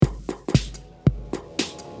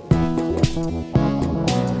Oh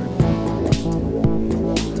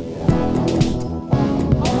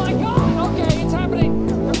my god! Okay, it's happening.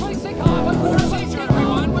 Everybody stay calm. What's the procedure,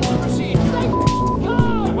 everyone? What's the procedure? Stay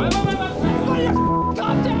calm. Wait. Everybody,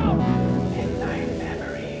 calm down. Midnight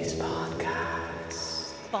Memories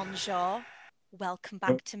Podcast. Bonjour. Welcome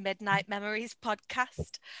back to Midnight Memories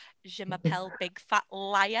Podcast. Je m'appelle Big Fat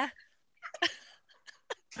Liar.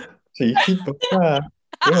 Cheeky bugger.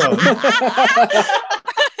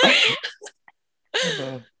 Go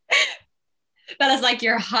on. Bella's like,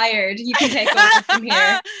 you're hired. You can take over from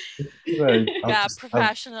here. Right, Yeah,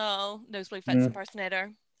 professional nosebleed fits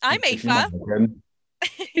impersonator. I'm Aoife.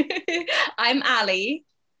 I'm Ali.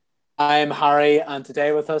 I'm Harry, and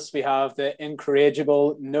today with us we have the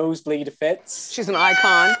incorrigible Nosebleed Fitz. She's an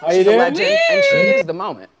icon. How you She's a doing? legend, and she is the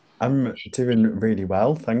moment. I'm doing really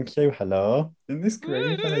well, thank you. Hello. Isn't this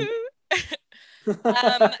great?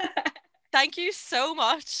 Thank you so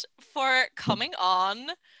much for coming on.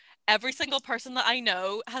 Every single person that I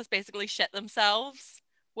know has basically shit themselves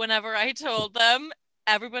whenever I told them.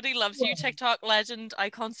 Everybody loves you, TikTok legend,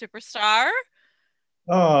 icon, superstar.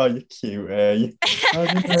 Oh, you're cute, eh?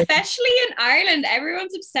 Especially in Ireland,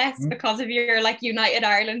 everyone's obsessed because of your like United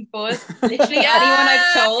Ireland buzz. Literally anyone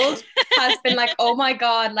I've told has been like, oh my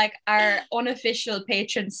god, like our unofficial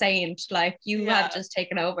patron saint, like you have just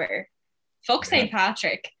taken over. Fuck St.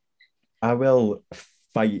 Patrick. I will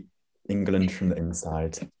fight England from the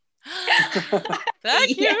inside.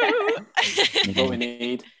 Thank you. What we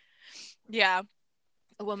need. Yeah,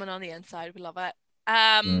 a woman on the inside. We love it.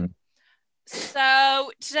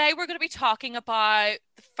 So today we're going to be talking about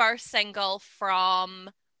the first single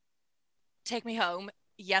from Take Me Home.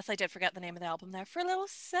 Yes, I did forget the name of the album there for a little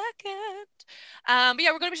second. But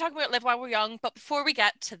yeah, we're going to be talking about Live While We're Young. But before we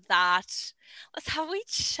get to that, let's have a wee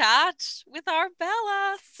chat with our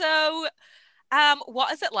Bella. So,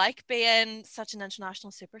 what is it like being such an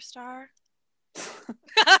international superstar?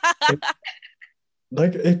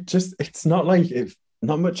 It's not like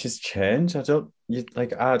not much has changed. I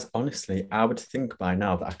would think by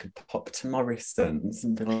now that I could pop to Morrison's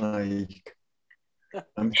and be like,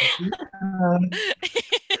 I'm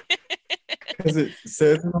because it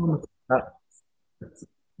says on my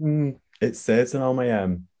stats. It says on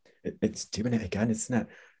my it's doing it again, isn't it?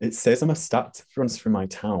 It says on my stats it runs through my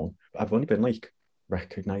town, but I've only been like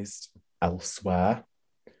recognized elsewhere,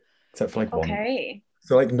 except for like one.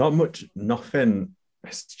 So like nothing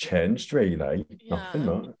has changed really. Nothing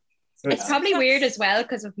much. So it's probably weird as well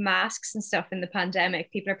because of masks and stuff in the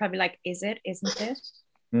pandemic. People are probably like, is it? Isn't it?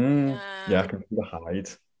 Yeah, I can see the hide.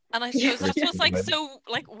 And I suppose that's what's like so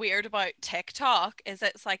like weird about TikTok is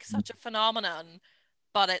it's like such a phenomenon,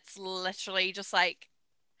 but it's literally just like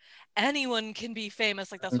anyone can be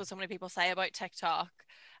famous. Like that's what so many people say about TikTok.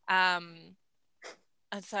 And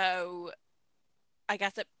so I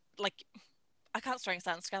guess it like I can't string a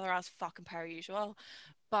sentence together as fucking per usual,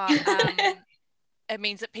 but it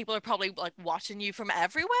means that people are probably like watching you from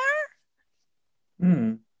everywhere.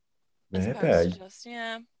 Maybe. Just,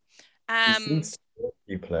 yeah. In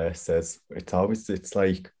few places, it's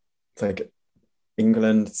like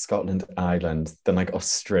England, Scotland, Ireland, then like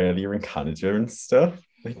Australia and Canada and stuff.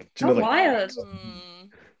 Like, do you know, like, wild.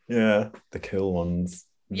 Yeah, the cool ones.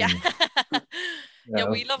 Yeah. Yeah,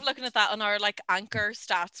 we love looking at that on our like Anchor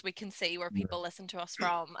stats. We can see where people listen to us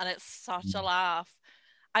from, and it's such a laugh.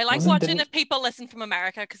 I like watching if people listen from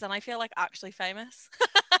America because then I feel like actually famous.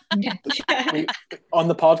 On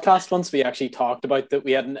the podcast once we actually talked about that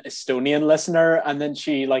we had an Estonian listener, and then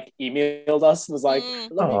she like emailed us and was like,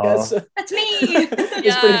 "Love you guys." That's me.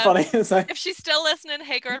 It's pretty funny. It's like, if she's still listening,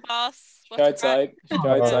 hey girl boss. Go outside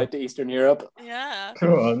to Eastern Europe. Yeah.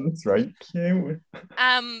 Come on, that's right. Cute.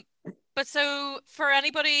 But so for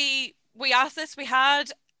anybody, we asked this, we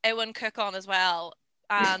had Ewan Cook on as well.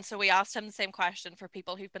 And so we asked him the same question for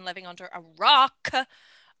people who've been living under a rock.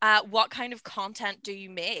 What kind of content do you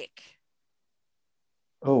make?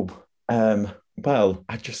 Oh, well,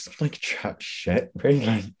 I just like chat shit,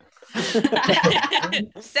 really.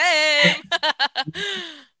 Same.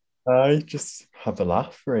 I just have a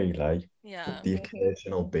laugh, really. Yeah. The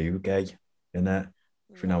occasional boogie in it,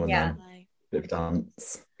 every now and then. Bit of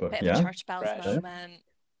dance, but bit yeah. of a church bells moment.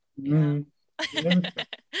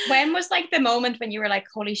 When was like the moment when you were like,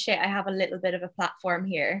 holy shit, I have a little bit of a platform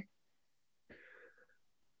here?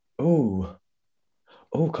 God.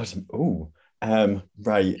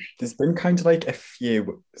 Right. There's been kind of like a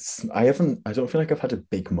few. I don't feel like I've had a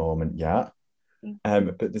big moment yet.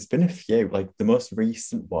 But there's been a few. Like the most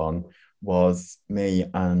recent one was me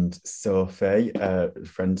and Sophie, a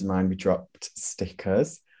friend of mine. We dropped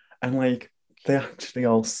stickers, and like they actually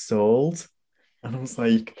all sold, and I was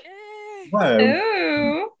like, Wow.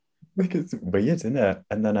 Ooh. Like, it's weird, isn't it?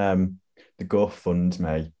 And then the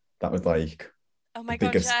GoFundMe, that was like Oh my the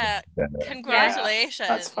god, biggest yeah. thing ever. Congratulations.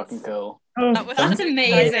 That's fucking cool. Oh, That was That's so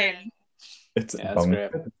amazing. exciting. it's Yeah, that's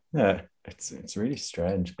great. bonkers. Yeah, it's really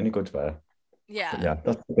strange in a good way. Yeah. But yeah,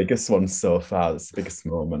 that's the biggest one so far. That's the biggest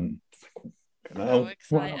moment. It's like,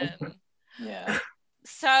 So wow. exciting. Yeah.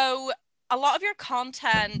 So a lot of your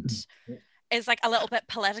content is like a little bit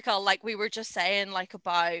political, like we were just saying, like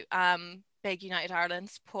about big United Ireland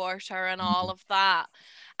supporter and all of that.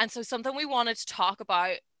 And so something we wanted to talk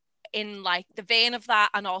about in like the vein of that,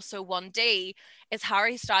 and also 1D, is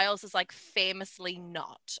Harry Styles is like famously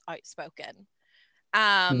not outspoken.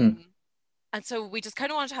 And so we just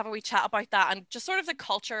kind of wanted to have a wee chat about that, and just sort of the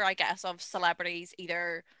culture, I guess, of celebrities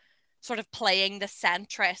either sort of playing the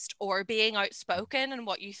centrist or being outspoken, and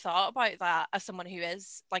what you thought about that as someone who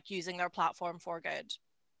is like using their platform for good.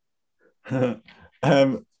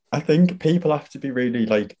 I think people have to be really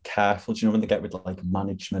like careful, do you know, when they get with like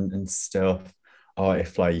management and stuff, or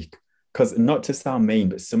if like, because not to sound mean,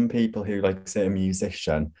 but some people who like say a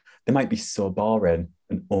musician, they might be so boring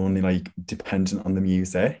and only like dependent on the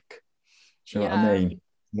music. Do you know what I mean?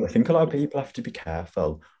 I think a lot of people have to be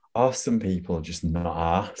careful. Or some people are just not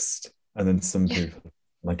asked, and then some people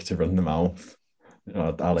like to run the mouth. You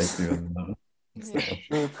know, I like doing that.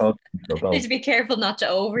 So, Need to be careful not to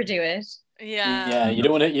overdo it. Yeah. You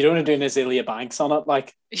don't want to do an Azealia Banks on it,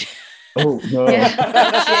 like. Oh no.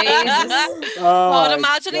 Jesus. God,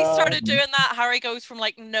 imagine he started doing that. Harry goes from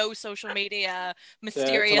like no social media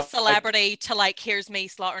mysterious celebrity to like, here's me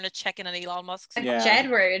slaughtering a chicken in Elon Musk's.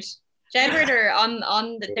 Jedward are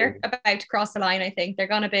on the, they're about to cross the line. I think they're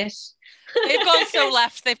gone a bit. They've gone so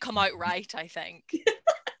left, they've come out right, I think.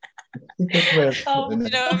 Oh, you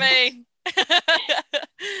know what I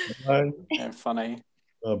mean? They're funny.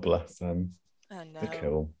 Oh, bless them. I know. They're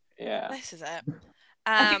cool. Yeah. This is it.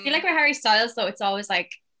 I feel like with Harry Styles, though, it's always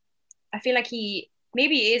like, I feel like he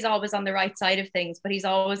is always on the right side of things, but he's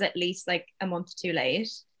always at least like a month too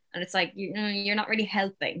late. And it's like, you're not really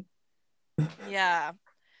helping. Yeah.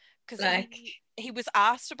 Because like, he was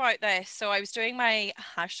asked about this. So I was doing my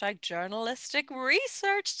 #journalistic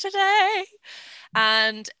research today.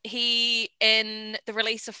 And he, in the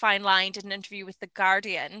release of Fine Line, did an interview with The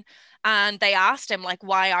Guardian. And they asked him, like,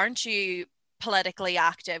 why aren't you politically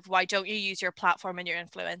active? Why don't you use your platform and your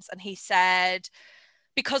influence? And he said,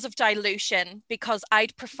 because of dilution, because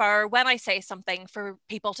I'd prefer when I say something for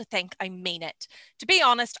people to think I mean it. To be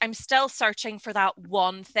honest, I'm still searching for that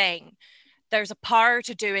one thing. There's a power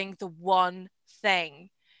to doing the one thing.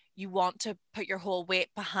 You want to put your whole weight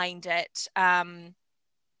behind it.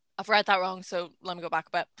 I've read that wrong, so let me go back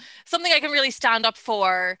a bit. Something I can really stand up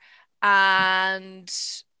for, and,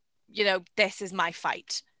 you know, this is my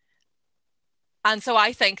fight. And so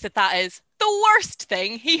I think that is the worst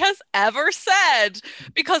thing he has ever said,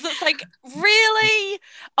 because it's like, really,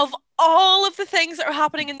 of all of the things that are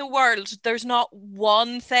happening in the world, there's not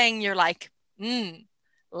one thing you're like,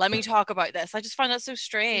 let me talk about this. I just find that so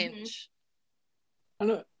strange. I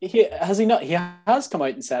know, he has come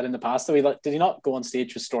out and said in the past that did he not go on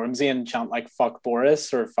stage with Stormzy and chant like fuck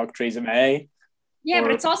Boris or fuck Theresa May? Yeah,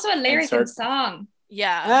 but it's also a lyric in song.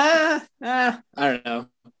 Yeah. I don't know.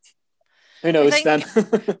 Who knows then?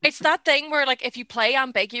 It's that thing where like if you play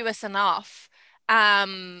ambiguous enough,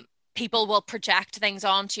 people will project things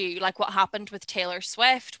onto you, like what happened with Taylor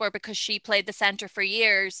Swift, where because she played the center for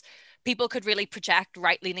years, people could really project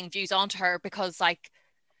right-leaning views onto her because like,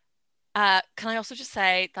 can I also just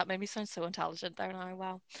say that made me sound so intelligent there now?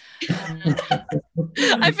 Wow.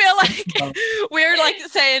 I feel like we're like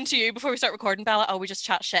saying to you before we start recording, Bella, oh, we just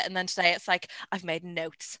chat shit, and then today it's like I've made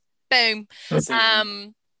notes. Boom.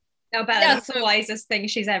 No, Bella, that's the wisest thing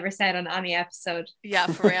she's ever said on any episode. Yeah,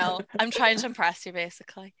 for real. I'm trying to impress you,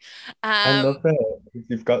 basically. I love it.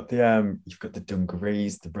 You've got the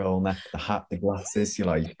dungarees, the roll neck, the hat, the glasses. You're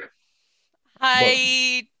like,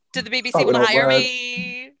 did the BBC want to hire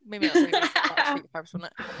me? Maybe not really.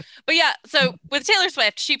 But yeah, so with Taylor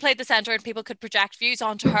Swift, she played the center and people could project views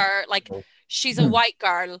onto her. Like, she's a white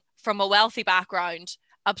girl from a wealthy background,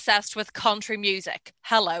 obsessed with country music.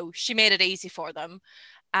 Hello, she made it easy for them.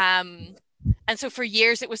 And so for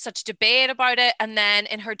years it was such debate about it. And then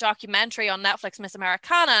in her documentary on Netflix, Miss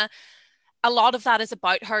Americana, a lot of that is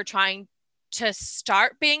about her trying to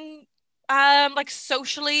start being like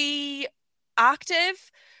socially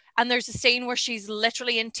active. And there's a scene where she's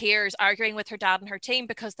literally in tears arguing with her dad and her team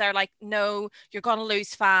because they're like, no, you're going to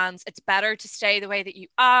lose fans. It's better to stay the way that you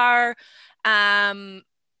are.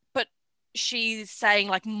 But she's saying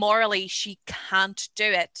like morally she can't do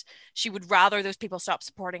it. She would rather those people stop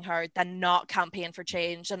supporting her than not campaign for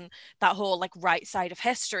change and that whole like right side of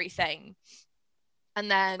history thing. And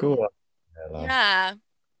then Cool. yeah,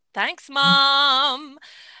 thanks mom.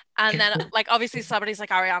 And then like obviously celebrities like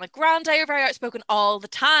Ariana Grande are very outspoken all the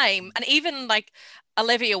time, and even like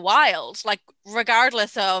Olivia Wilde, like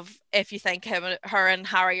regardless of if you think her and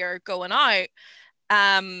Harry are going out,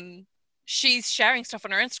 she's sharing stuff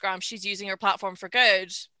on her Instagram. She's using her platform for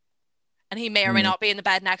good. And he may or may not be in the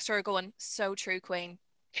bed next to her going, so true, Queen.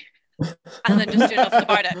 And then just doing nothing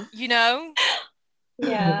about it, you know?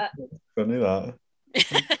 Yeah. Funny that.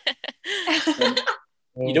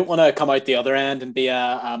 You don't want to come out the other end and be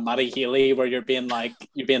a Matty Healy where you're being like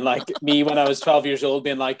me when I was 12 years old,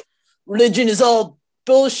 being like, religion is all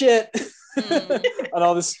bullshit. And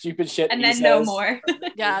all this stupid shit. And then says. no more.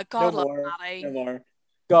 Yeah, God no love more, Matty. no more.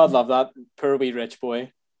 God love that. Poor wee rich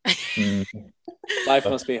boy. Life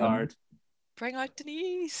must be hard. Bring out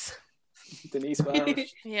Denise. Denise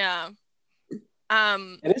Welsh. Yeah.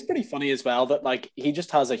 It is pretty funny as well that like he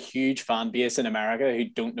just has a huge fan base in America who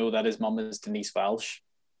don't know that his mum is Denise Welsh.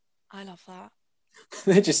 I love that.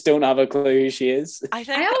 They just don't have a clue who she is. I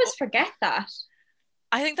always forget that.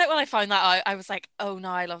 I think that when I found that out, I was like, oh no,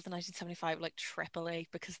 I love the 1975 like Tripoli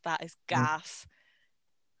because that is gas.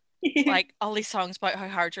 Like all these songs about how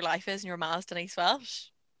hard your life is and your ma's Denise Welsh.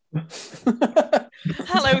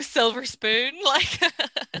 Hello, Silver Spoon. Like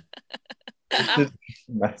Just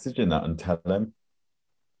message in that and tell him.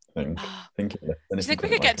 I think do you think we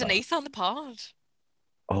could get Denise on the pod?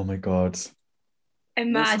 Oh my god.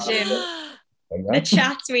 Imagine the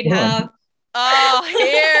chats we'd have. Oh,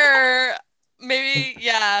 here. Maybe,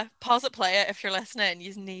 yeah. Pause it, play it if you're listening.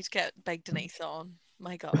 You need to get Big Denise on.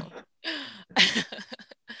 My God.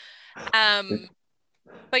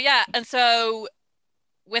 But yeah, and so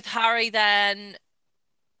with Harry then,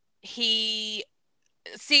 he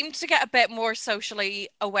seemed to get a bit more socially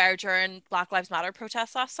aware during Black Lives Matter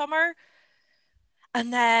protests last summer.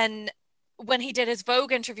 And then when he did his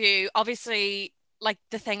Vogue interview, obviously like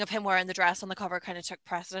the thing of him wearing the dress on the cover kind of took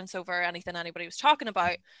precedence over anything anybody was talking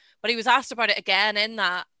about. But he was asked about it again in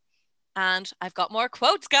that. And I've got more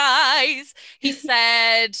quotes, guys. He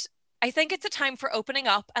said, I think it's a time for opening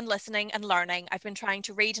up and listening and learning. I've been trying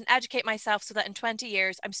to read and educate myself so that in 20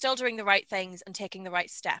 years, I'm still doing the right things and taking the right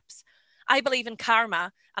steps. I believe in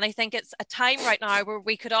karma, and I think it's a time right now where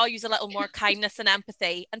we could all use a little more kindness and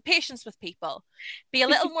empathy and patience with people. Be a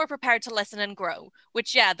little more prepared to listen and grow,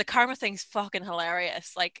 which, yeah, the karma thing's fucking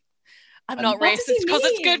hilarious. Like, I'm not racist because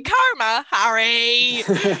it's good karma, Harry.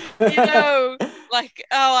 You know, like,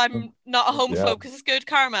 oh, I'm not a homophobe because it's good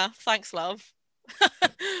karma. Thanks, love.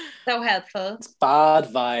 So helpful. It's bad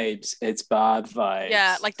vibes. It's bad vibes.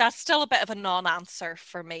 Yeah, like that's still a bit of a non-answer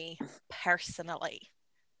for me, personally.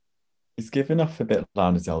 He's giving off a bit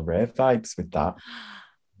Lana Del Rey vibes with that.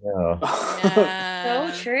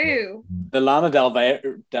 Yeah. So true. The Lana Del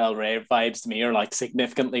Rey vibes to me are like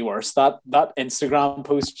significantly worse. That Instagram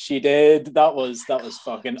post she did, that was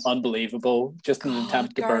fucking unbelievable. Just an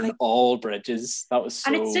attempt to burn all bridges. That was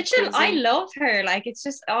so. And it's such crazy. I love her. Like it's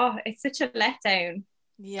just it's such a letdown.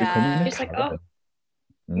 Yeah. Just like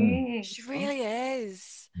She really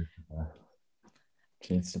is.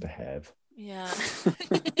 She needs to behave. Yeah.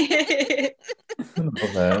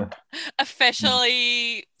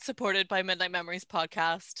 Officially supported by Midnight Memories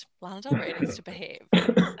podcast. Lana Del Rey needs to behave.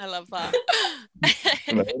 I love that.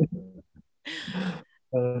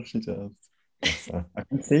 Oh, she does. So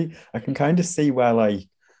I can kind of see where like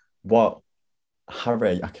what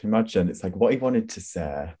Harry, I can imagine it's like what he wanted to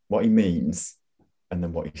say, what he means, and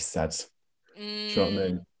then what he said. Do you know what I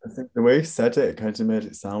mean? I think the way he said it kind of made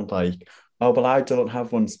it sound like, oh, well, I don't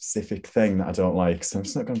have one specific thing that I don't like, so I'm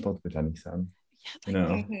just not going to bother with anything. Yeah, you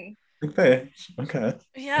know? Okay.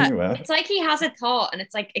 Yeah. Anyway. It's like he has a thought and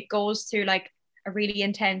it's like it goes through like a really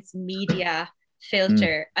intense media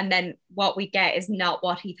filter and then what we get is not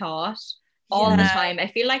what he thought all the time. I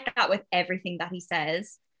feel like that with everything that he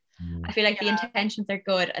says. I feel like the intentions are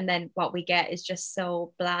good and then what we get is just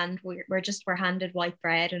so bland. We're handed white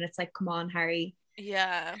bread and it's like, come on, Harry.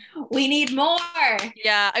 Yeah. We need more.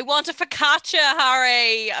 Yeah. I want a focaccia,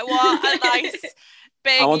 Harry. I want a nice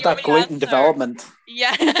big. I want that gluten development.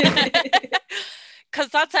 Yeah. Because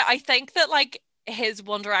that's it. I think that like his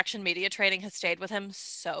One Direction media training has stayed with him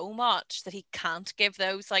so much that he can't give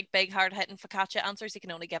those like big hard hitting focaccia answers. He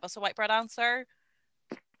can only give us a white bread answer.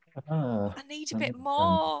 I need a bit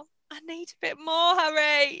more. I need a bit more,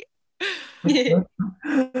 Harry.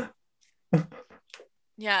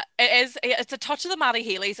 Yeah, it's a touch of the Matty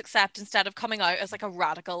Healy's, except instead of coming out as like a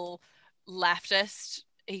radical leftist,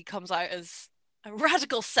 he comes out as a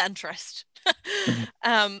radical centrist.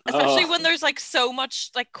 Especially when there's like so much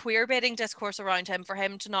like queer baiting discourse around him, for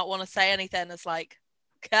him to not want to say anything is like,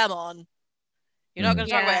 come on, you're not going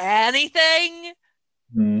to talk about anything.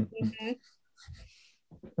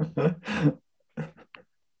 Her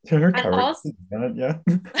character, yeah.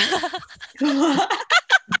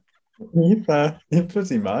 You're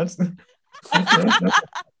pretty mad. I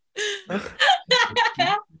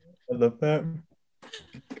love that.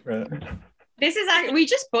 Great. This is we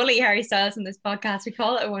just bully Harry Styles in this podcast. We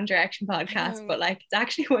call it a One Direction podcast, but like it's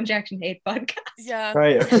actually a One Direction hate podcast. Yeah.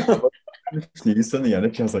 Right. Confused on the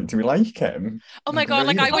energy. I was like, do we like him? Oh my god,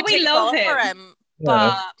 like I would take love him for him.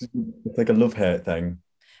 But it's like a love-hate thing.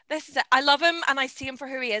 This is it. I love him and I see him for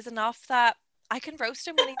who he is enough that I can roast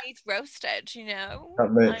him when he needs roasted, you know?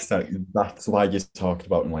 That makes sense. That's why you're talking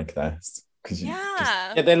about him like this.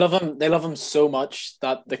 Yeah. They love him. They love him so much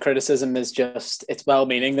that the criticism is just, it's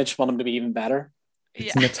well-meaning. They just want him to be even better.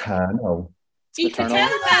 It's an eternal. You could tell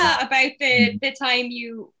Bella about the time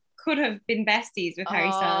you could have been besties with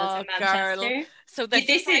Harry Styles in Manchester. Girl. So this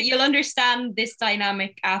is you'll understand this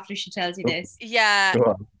dynamic after she tells you this. Yeah.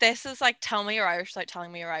 This is like tell me you're Irish, like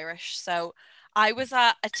telling me you're Irish. So I was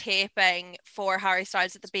at a taping for Harry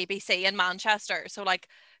Styles at the BBC in Manchester. So like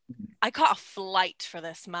I caught a flight for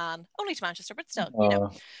this man, only to Manchester, but still, you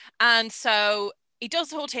know. And so he does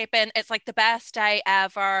the whole taping. It's like the best day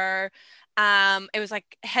ever. It was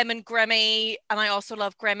like him and Grimmy, and I also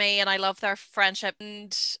love Grimmy, and I love their friendship.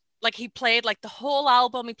 And like he played like the whole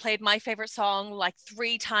album. He played my favorite song like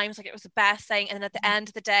 3 times. Like it was the best thing. And then at the end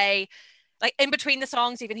of the day, like in between the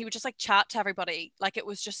songs, even he would just like chat to everybody. Like it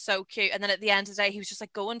was just so cute. And then at the end of the day, he was just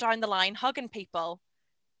like going down the line, hugging people.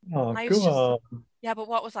 Oh, go on. Yeah, but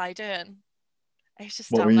what was I doing? I was just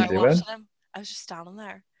standing there watching him. I was just standing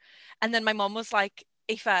there. And then my mum was like,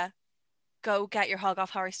 Aoife, go get your hug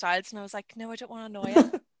off Harry Styles. And I was like, no, I don't want to annoy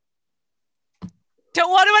him.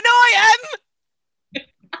 Don't want to annoy him!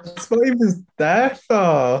 That's what he was there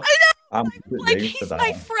for. I know! Like, he's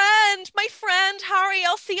my friend Harry,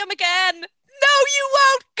 I'll see him again. No, you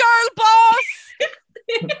won't, girl boss!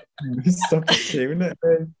 Stop doing it,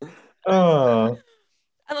 man. Oh.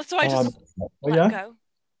 And so I just let go.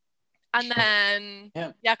 And then,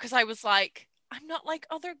 because I was like, I'm not like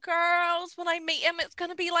other girls. When I meet him, it's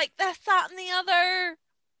going to be like this, that, and the other.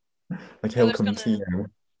 Like he'll come to you.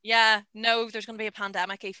 Yeah, no, there's going to be a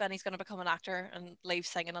pandemic, Aoife, and he's going to become an actor and leave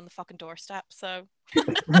singing on the fucking doorstep. So you're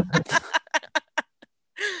never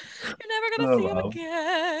going to see him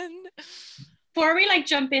again. Before we like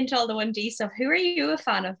jump into all the 1D stuff, who are you a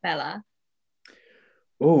fan of, Bella?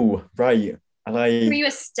 Oh, right. Who are you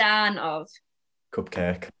a stan of?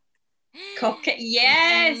 Cupcake. Cupcake,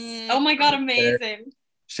 yes. Oh my god, amazing.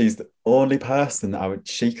 She's the only person that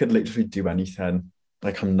she could literally do anything.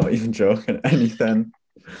 Like, I'm not even joking. Anything.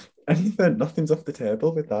 Nothing's off the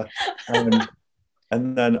table with that.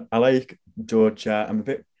 And then I like Georgia.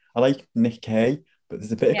 I like Nikki, but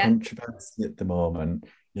there's a bit of controversy at the moment.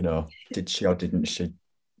 You know, did she or didn't she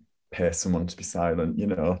pay someone to be silent? You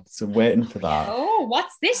know, so waiting for that. Oh,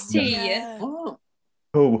 what's this tea? Yeah.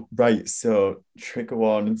 Oh, right. So trigger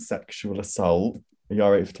warning, sexual assault. Are you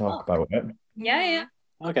all right to talk about it? Yeah.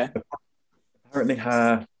 Okay. Apparently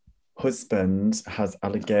her husband has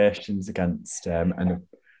allegations against him, and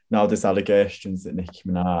now there's allegations that Nicki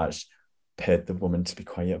Minaj paid the woman to be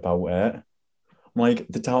quiet about it. I'm like,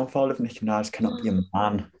 the downfall of Nicki Minaj cannot be a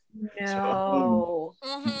man. No.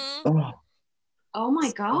 Oh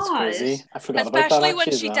my god. That's crazy. I forgot Especially about that,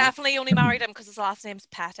 when she definitely only married him because his last name's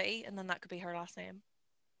Petty, and then that could be her last name.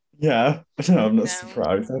 Yeah, I'm not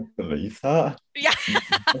surprised. I believe that. Yeah.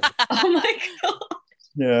 Oh my god.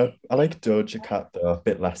 Yeah, I like Doja Cat though, a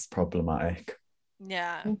bit less problematic.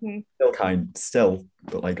 Yeah. Still,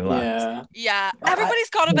 but like less. Yeah. Everybody's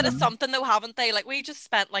got a bit of something though, haven't they? Like we just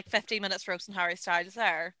spent like 15 minutes roasting Harry Styles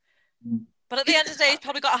there. But at the end of the day, he's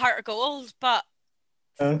probably got a heart of gold, but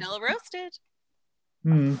still roasted.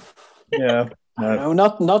 Yeah. No,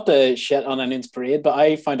 not the shit on anyone's parade, but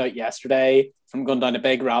I found out yesterday from going down a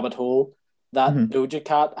big rabbit hole that Doja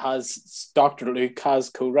Cat Dr. Luke has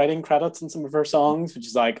co-writing credits in some of her songs, which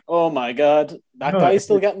is like, oh my god, that guy's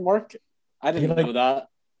still getting work. I didn't know that.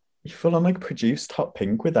 You full on like produced Hot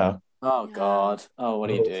Pink with that. Oh god. Oh, what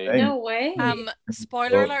do you do? No way.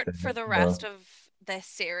 Spoiler alert for the rest of this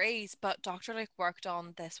series, but Dr. Luke worked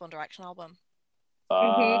on this One Direction album.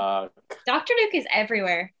 Dr. Luke is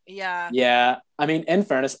everywhere. Yeah. I mean, in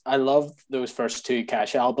fairness, I love those first 2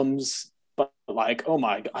 Kesha albums, but like, oh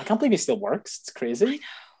my god, I can't believe he still works. It's crazy.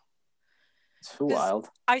 It's wild.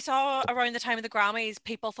 I saw around the time of the Grammys,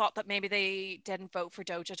 people thought that maybe they didn't vote for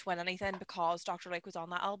Doja to win anything because Dr. Luke was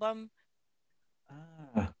on that album.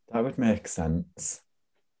 Ah, that would make sense.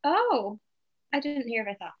 Oh, I didn't hear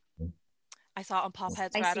about that. I saw it on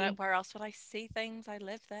Pophead's I Reddit. see. Where else would I see things? I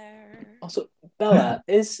live there. Also, Bella,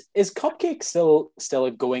 is Cupcake still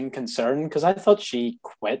a going concern? Because I thought she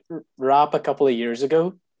quit rap a couple of years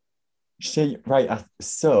ago.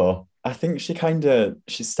 So I think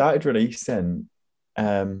she started releasing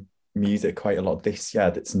music quite a lot this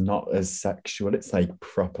year that's not as sexual. It's like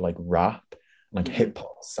proper like rap, like hip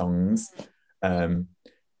hop songs.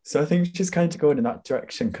 So I think she's kind of going in that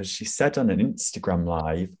direction because she said on an Instagram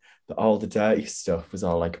live that all the dirty stuff was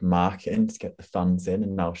all like marketing to get the fans in,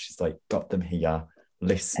 and now she's like got them here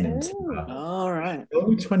listening to her. All right. She's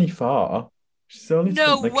only 24. She's only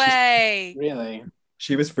No like, way. Really?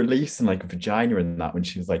 She was releasing like Vagina in that when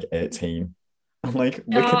she was like 18. I'm like,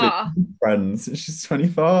 wickedly friends. She's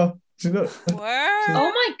 24. She's not.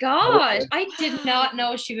 Oh my god! I did not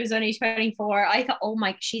know she was only 24. I thought, oh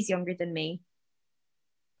my, she's younger than me.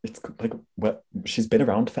 It's like, well, she's been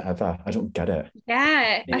around forever. I don't get it.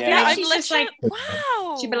 Yeah, I feel Yeah. like she's just like,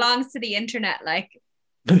 wow. she belongs to the internet. Like,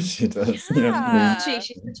 She does. Yeah. she's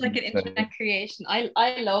such like an internet creation. I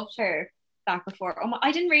loved her back before. Oh my,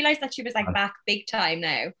 I didn't realize that she was like back big time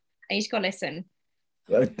now. I need to go listen.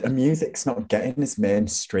 Her music's not getting as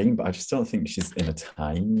mainstream, but I just don't think she's in a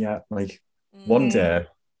time yet. Like one day,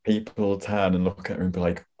 people will turn and look at her and be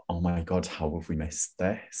like, "Oh my god, how have we missed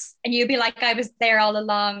this?" And you'd be like, "I was there all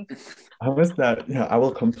along." I was there. Yeah, I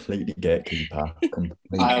will completely gatekeeper.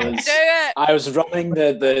 Completely. I was running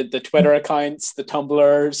the Twitter accounts, the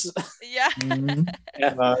Tumblrs. Yeah.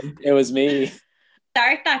 Yeah, it was me.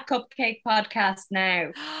 Start that Cupcake podcast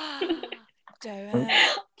now. Do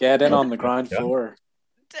it. Get in on the ground floor.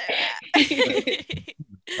 Do it.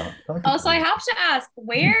 Also, I have to ask,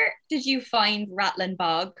 where did you find Rattling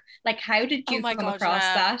Bog? Like, how did you come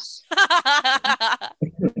across that?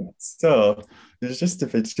 So there's just a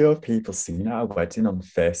video of people singing at a wedding on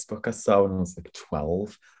Facebook I saw when I was like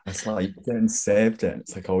 12. I was like, getting saved it.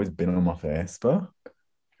 It's like always been on my Facebook.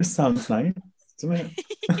 It sounds nice, doesn't it?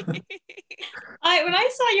 When I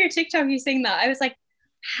saw your TikTok, you sing that, I was like,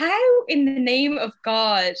 how in the name of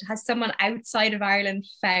God has someone outside of Ireland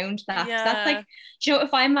found that? Yeah. That's like, you know,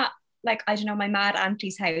 if I'm at, like, I don't know, my mad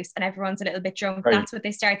auntie's house and everyone's a little bit drunk, Right. that's what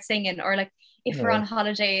they start singing. Or like if we're on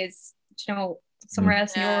holidays, you know, somewhere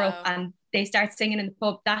else in Europe and they start singing in the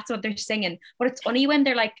pub, that's what they're singing. But it's only when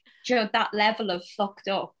they're like, you know, that level of fucked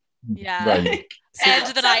up. Yeah. Right. End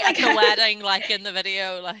of the night at the wedding, like in the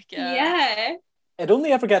video, like Yeah. It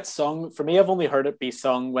only ever gets sung, for me, I've only heard it be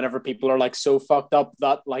sung whenever people are like so fucked up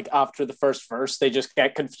that like after the first verse they just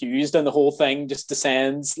get confused and the whole thing just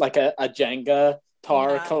descends like a Jenga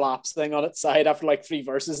tower collapsing on its side after like 3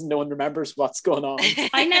 verses and no one remembers what's going on.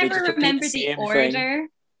 I never just repeat remember the the same order. thing.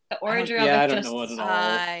 The order I of it don't just know it at all.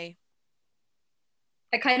 Aye.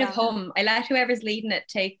 I kind of hum. I let whoever's leading it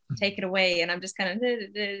take it away, and I'm just kind of.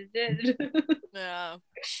 Yeah.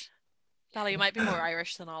 Bella, you might be more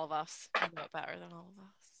Irish than all of us. You know it better than all of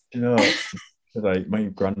us. You know, like my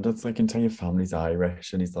granddad's like entire family's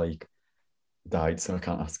Irish, and he's like died, so I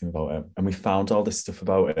can't ask him about it. And we found all this stuff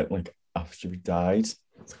about it like after he died.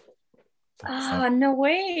 Oh, no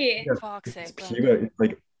way! Yeah, Fuck's sake, it's Bella. pure. It's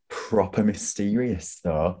like proper mysterious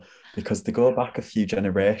though, because they go back a few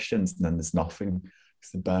generations and then there's nothing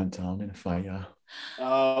because they're burnt down in a fire.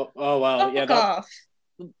 Oh well, yeah. Fuck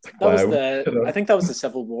That was Wow. I think that was the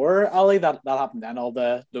Civil War, Ali. That happened then.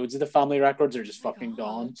 Loads of the family records are just fucking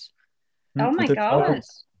gone. Oh my There's god!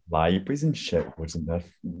 Libraries and shit, wasn't there?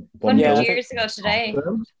 100 years ago today.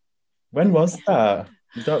 When was that?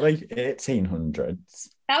 Was that like 1800s?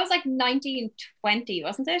 That was like 1920,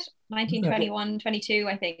 wasn't it? 1921, 22,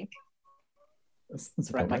 I think.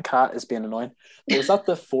 Right, my cat is being annoying. But was that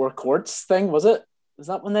the Four Courts thing? Was it? Was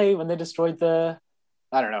that when they destroyed the?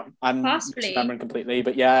 I don't know. I'm Possibly. remembering completely,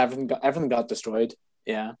 but yeah, everything got destroyed.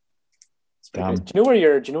 Yeah. Damn. Do you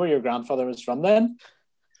know where your grandfather was from then?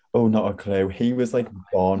 Oh, not a clue. He was like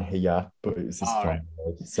born here, but it was his All right.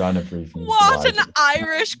 family, so I never even. What an survived.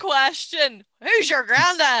 Irish question! Who's your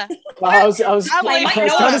granda? Well, I was Family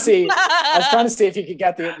trying to see. know. I was trying to see if you could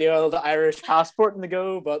get the old Irish passport in the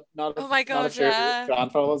go, but not. Oh my God, not if your yeah.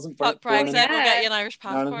 grandfather wasn't Fuck born in Brexit, we'll Yeah. get you an Irish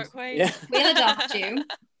Ireland. passport, Queen. Yeah. We'll adopt you.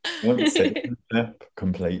 One citizenship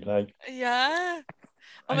completely. Yeah.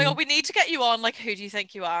 Oh my god, we need to get you on like who do you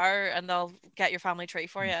think you are and they'll get your family tree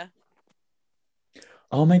for you.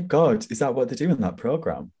 Oh my god, is that what they do in that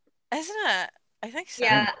program? Isn't it? I think so.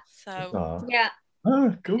 Yeah. So Oh, Yeah.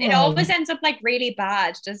 Oh, go It on. always ends up like really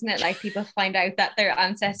bad, doesn't it? Like people find out that their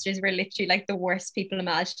ancestors were literally like the worst people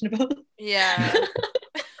imaginable. Yeah.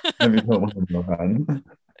 Let me put one in your hand.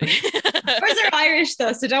 Ours are Irish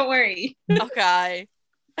though, so don't worry. Okay.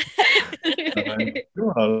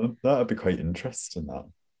 Well, that'd be quite interesting. That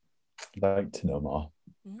I'd like to know more.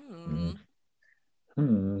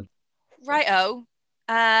 Righto.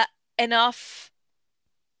 Enough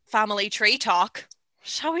family tree talk.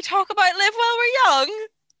 Shall we talk about Live While We're Young?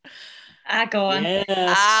 Go on. Yes.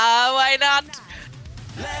 Why not?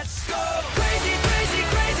 Let's go crazy, crazy,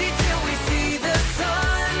 crazy till we see the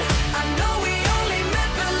sun. I know we only met,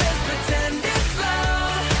 but let's pretend it's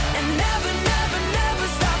love. And never, never, never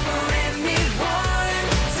stop for anyone.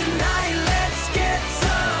 Tonight, let's get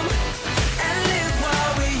some and live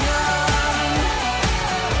while we're young.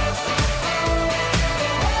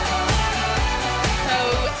 So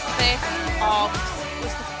this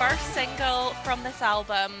was the first single from this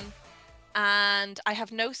album, and I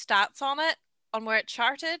have no stats on it, on where it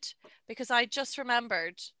charted, because I just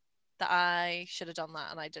remembered that I should have done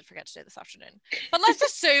that, and I did forget to do it this afternoon. But let's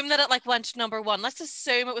assume that it like went to number one. Let's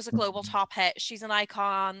assume it was a global top hit. She's an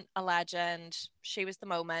icon, a legend. She was the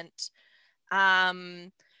moment.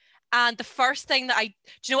 And the first thing that do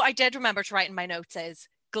you know what I did remember to write in my notes is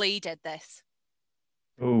Glee did this.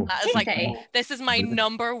 Oh, That is like, Okay. this is my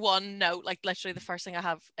number one note. Like literally the first thing I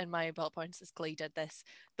have in my bullet points is Glee did this.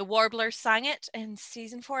 The Warblers sang it in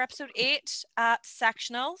season 4, episode 8 at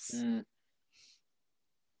Sectionals.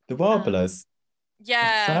 the Warblers.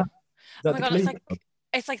 Yeah. Is that Oh my the God, Glee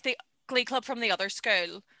it's Club? like the Glee Club from the other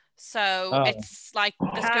school. So Oh. it's like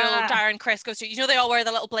the school Darren Chris goes to. You know, they all wear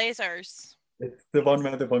the little blazers. It's the one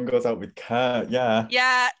where the one goes out with Kurt. Yeah.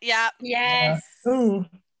 Yeah. Yes. Oh,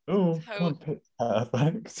 So- come on, Pitch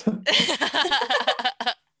Perfect.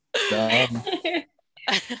 Damn.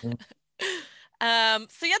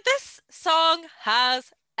 So yeah, this song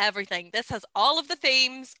has everything. This has all of the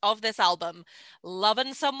themes of this album: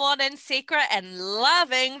 loving someone in secret and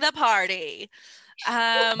loving the party.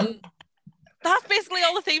 That's basically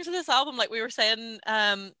all the themes of this album, like we were saying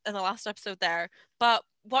in the last episode there. But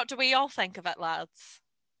what do we all think of it, lads?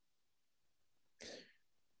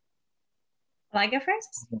 Will I go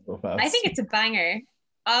first? I think it's a banger.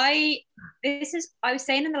 I was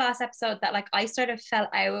saying in the last episode that like I sort of fell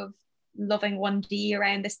out of loving 1D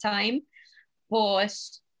around this time, but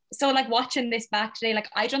so like watching this back today, like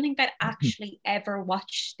I don't think I'd actually ever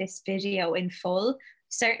watched this video in full.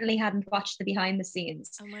 Certainly hadn't watched the behind the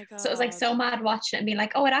scenes. Oh my God. So it was like so mad watching it and being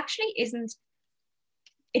like, oh, it actually isn't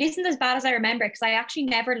as bad as I remember, because I actually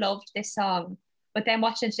never loved this song. But then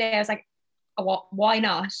watching it today, I was like, oh, why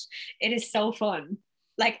not? It is so fun.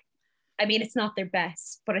 Like, I mean, it's not their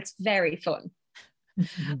best, but it's very fun.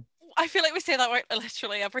 I feel like we say that right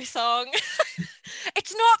literally every song.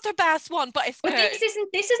 It's not their best one, but it's But good.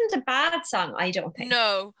 this isn't a bad song, I don't think.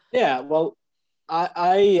 No. Yeah, well,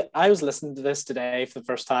 I was listening to this today for the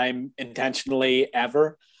first time intentionally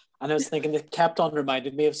ever, and I was thinking it kept on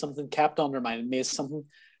reminding me of something.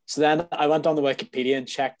 So then I went on the Wikipedia and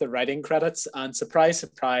checked the writing credits, and surprise,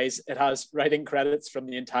 surprise, it has writing credits from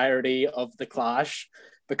the entirety of The Clash,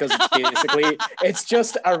 because it's basically, it's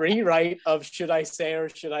just a rewrite of Should I Say or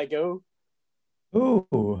Should I Go?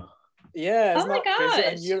 Ooh. Yeah, isn't Oh my that crazy?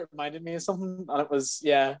 God. And you reminded me of something, and it was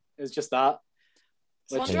just that.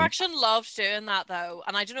 One Direction loved doing that though,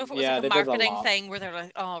 and I don't know if it was Yeah, like a they did a marketing lot. thing where they're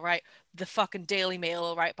like, "Oh right, the fucking Daily Mail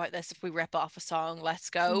will write about this if we rip off a song, let's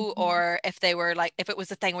go," or if they were like, if it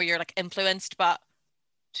was a thing where you're like influenced, but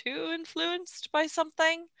too influenced by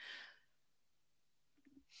something.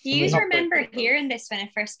 Do you Not remember hearing this when it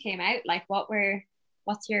first came out? Like,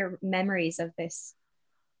 what's your memories of this?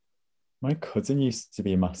 My cousin used to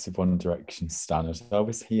be a massive One Direction stan. I'd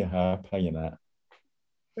always hear her playing it.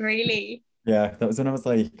 Really? Yeah, that was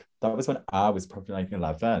when I was probably like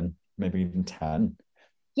 11, maybe even 10.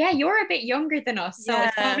 Yeah, you're a bit younger than us, so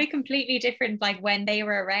it's Yeah. probably completely different. Like when they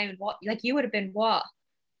were around, what like you would have been what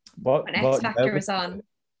What? when X Factor was on?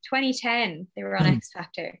 2010, they were on X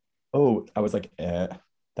Factor. Oh, I was like 8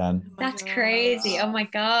 then. Oh my That's God. crazy. Oh my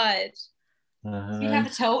God. You have a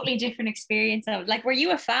totally different experience of like, were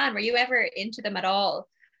you a fan? Were you ever into them at all?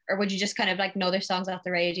 Or would you just kind of like know their songs off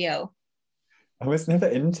the radio? I was never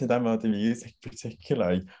into them or the music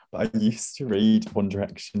particularly, but I used to read One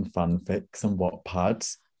Direction fanfics on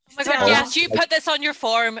Wattpad. Oh my God, Oh. yes, you put this on your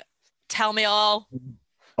form. Tell me all.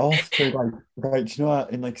 Also, like, you know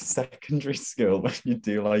what, in like secondary school when you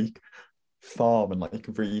do like form and like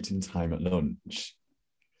reading time at lunch,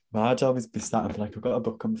 my job is be sat and be like, I've got a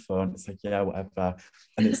book on my phone. It's like, yeah, whatever.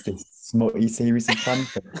 And it's this smutty series of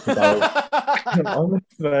fanfics about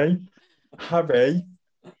honestly. Harry,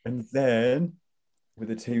 and then with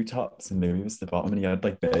the two tops and Louis was the bottom, and he had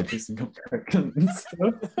like babies and got pregnant and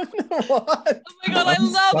stuff. What? Oh my god, I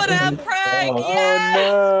love an Anne prank. Oh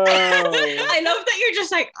Yeah. no! I love that you're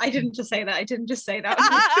just like, I didn't just say that.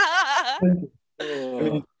 I I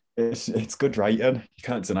mean, it's good writing. You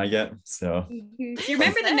can't deny it. So. Do you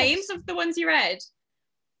remember the names of the ones you read?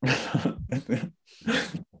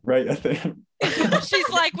 Right, I think. She's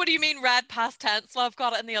like, what do you mean red past tense? Well, I've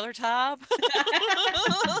got it in the other tab.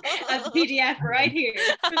 As a PDF right here.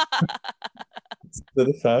 So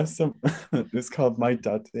the first one is called My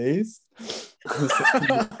Daddies.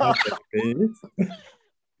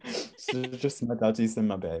 So just my daddies and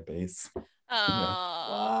my babies.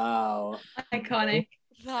 Wow. Iconic.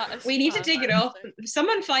 That is We need to dig it up. fantastic.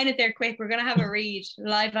 Someone find it there quick. We're gonna have a read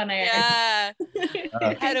live on air. Yeah.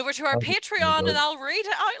 Uh, Head over to our That'd be Patreon good. and I'll read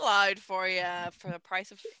it out loud for you for the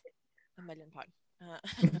price of £1 million.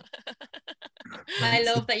 I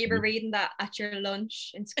love that you were reading that at your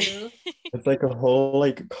lunch in school. It's like a whole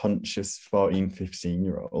like conscious 14,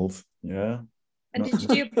 15-year-old. Yeah. And did you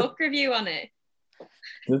do a book review on it?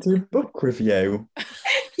 Did I do a book review?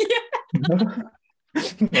 No,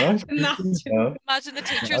 Imagine. no. Imagine the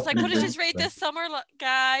teacher's like, what did you just read this summer,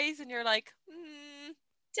 guys? And you're like,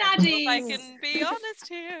 Daddy. if I can be honest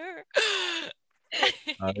here.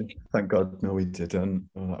 Thank God, no, we didn't.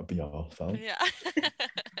 Oh, that would be awful. Yeah.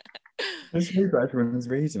 It's weird that everyone's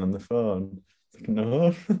reading on the phone. It's like,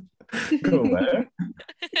 no, go away.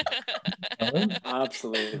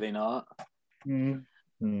 Absolutely not.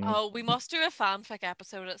 Oh, we must do a fanfic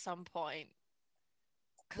episode at some point.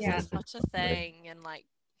 Because Yeah. it's such a thing, and like,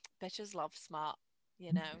 bitches love smut,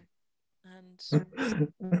 you know.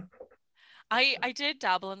 And I did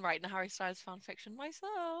dabble in writing a Harry Styles fan fiction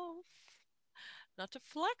myself. Not to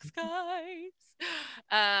flex, guys.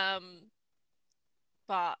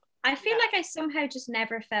 But I feel yeah. like I somehow just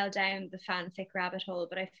never fell down the fanfic rabbit hole,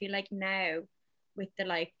 but I feel like now with the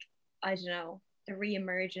like, I don't know, the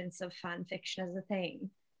re-emergence of fan fiction as a thing.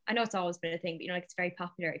 I know it's always been a thing, but you know, like it's very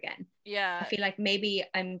popular again. yeah, I feel like maybe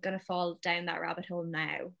I'm gonna fall down that rabbit hole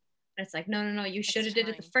now. And it's like, no, you should have did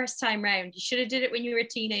it the time. first time round. You should have did it when you were a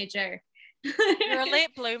teenager. you're a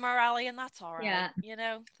late bloomer, Ali, and that's all right. Yeah. You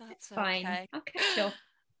know, that's Fine. okay. I'll catch up.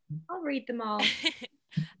 I'll read them all.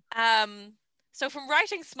 So from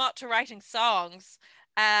writing smut to writing songs,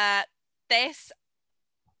 this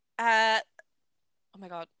oh my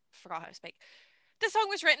god, forgot how to speak. This song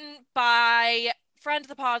was written by friend of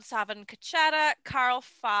the pod, Savin Cachetta, Carl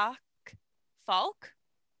Falk,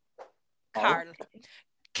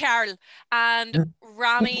 and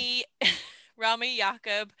Rami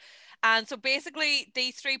Jacob. And so basically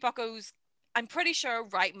these three buckos, I'm pretty sure,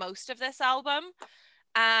 write most of this album.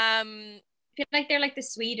 I feel like they're like the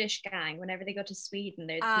Swedish gang. Whenever they go to Sweden,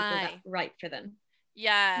 they're the people that write for them.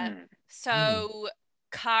 Yeah. So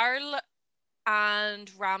Carl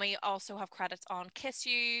and Rami also have credits on Kiss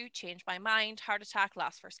You, Change My Mind, Heart Attack,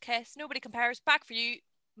 Last First Kiss, Nobody Compares, Back For You,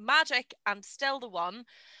 Magic, and Still the One.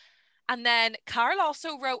 And then Carl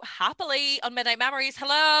also wrote Happily on Midnight Memories.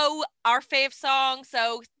 Hello, our fave song.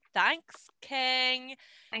 So thanks, King.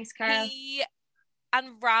 Thanks, Carl. He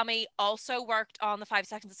and Rami also worked on the 5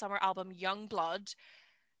 Seconds of Summer album Young Blood.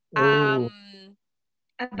 A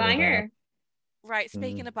banger. Right,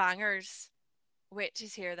 speaking of bangers, wait to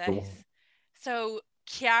hear this. Cool. So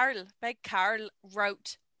Big Carl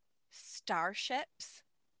wrote Starships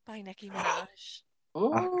by Nicki Minaj.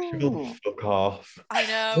 Actual fuck off. I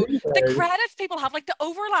know. The credits people have, like the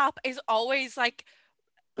overlap is always like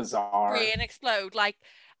Bizarre. brain explode. Like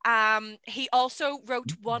he also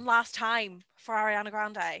wrote One Last Time for Ariana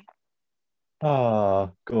Grande.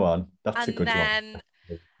 Go on. That's a And good then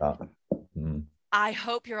one. I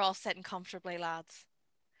hope you're all sitting comfortably, lads.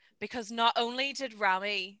 Because not only did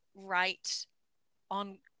Rami write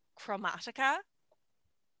on Chromatica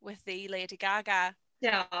with the Lady Gaga,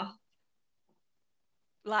 Yeah.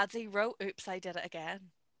 lads, he wrote Oops, I Did It Again.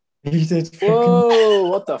 He did. Whoa,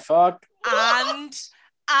 what the fuck? And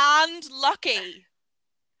Lucky.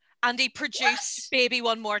 And he produced Baby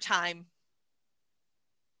One More Time.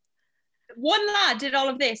 One lad did all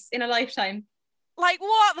of this in a lifetime. Like,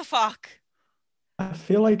 what the fuck? I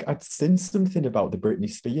feel like I'd seen something about the Britney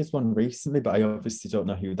Spears one recently, but I obviously don't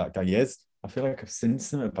know who that guy is. I feel like I've seen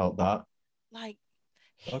something about that. Like,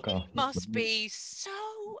 he Fuck off. must be so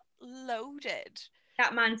loaded.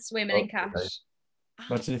 That man's swimming in cash.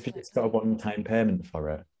 Imagine if you just got a one-time payment for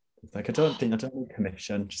it. It's like, I don't need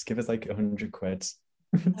commission. Just give us like 100 quid.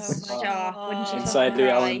 Oh my God, wouldn't you Inside fucking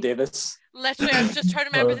Llewellyn cry? Davis. Literally, I was just trying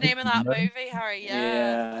to remember the name of that movie, Harry.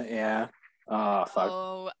 Yeah. Yeah. Oh, fuck.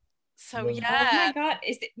 Oh, So Well- Oh yeah. my god,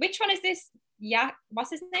 which one is this? Yeah, what's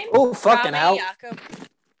his name? Oh fucking Rami hell! Jacob.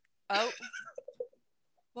 Oh.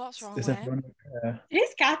 What's wrong Is with him? everyone okay?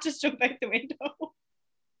 His cat just jumped out the window.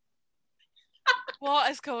 What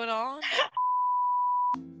is going on?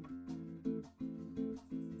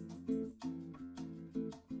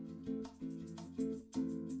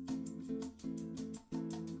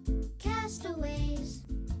 Castaways,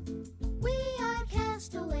 we are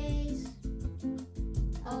castaways.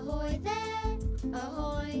 Ahoy there,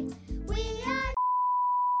 ahoy, we are.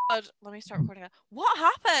 God, let me start recording. What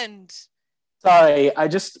happened? Sorry,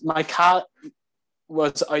 my cat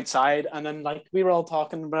was outside, and then like we were all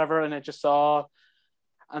talking whatever, and I just saw,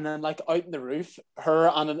 and then like out in the roof, her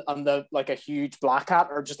and the like a huge black cat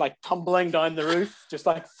are just like tumbling down the roof, just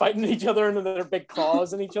like fighting each other, and their big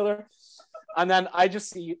claws in each other. And then I just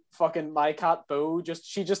see fucking my cat Bo,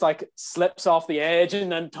 she just like slips off the edge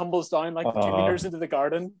and then tumbles down like 2 meters into the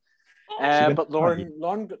garden. But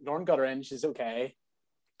Lauren got her in. She's okay.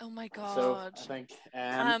 Oh my So god. I think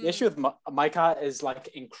the issue with my cat is like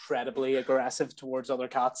incredibly aggressive towards other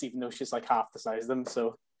cats, even though she's like half the size of them.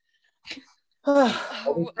 So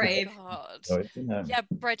Oh Brave. god. Oh, isn't it? Yeah,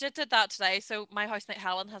 Bridget did that today. So my housemate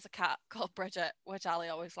Helen has a cat called Bridget, which Ali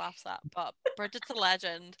always laughs at. But Bridget's a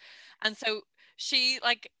legend. And so she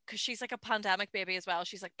because she's like a pandemic baby as well.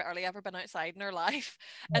 She's like barely ever been outside in her life.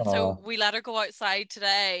 And so we let her go outside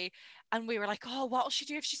today. And we were like, oh, what will she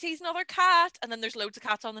do if she sees another cat? And then there's loads of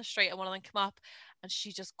cats on the street and one of them come up and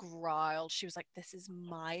she just growled. She was like, this is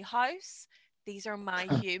my house. These are my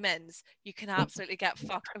humans. You can absolutely get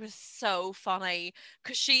fucked. It was so funny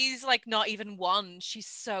because she's like not even one. She's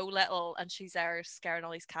so little and she's there scaring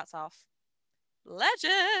all these cats off.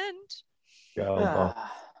 Legend. Girl, boss.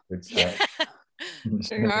 Good stuff.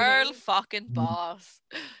 Girl fucking boss.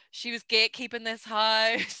 She was gatekeeping this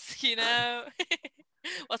house, you know.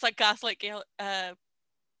 What's that gaslight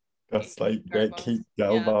That's like Girl great boss. keep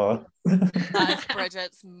girl Yeah. boss. That's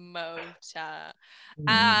Bridget's mota.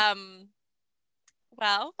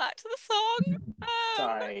 Well, back to the song.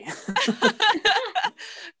 sorry.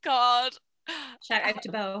 God. Shout out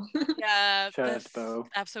to Bo. Yeah, Shout out this to Bo.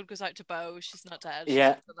 episode goes out to Bo. She's not dead.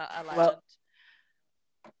 Yeah. She's a legend. Well,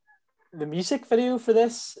 the music video for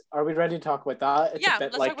this, are we ready to talk about that? It's yeah, a bit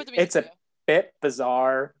let's like talk about the music it's a video. bit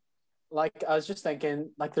bizarre. Like I was just thinking,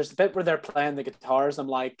 like there's a bit where they're playing the guitars. I'm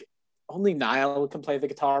like, only Niall can play the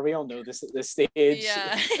guitar. We all know this at this stage.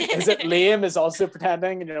 Yeah. Is it Liam is also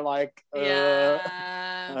pretending, and you're like,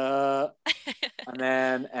 Yeah. and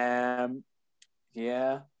then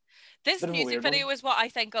yeah. This Bit of a music weird video one. is what I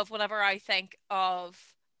think of whenever I think of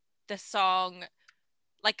the song.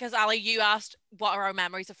 Like, because Ali, you asked what are our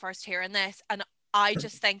memories of first hearing this, and I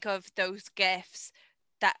just think of those GIFs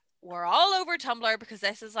that were all over Tumblr because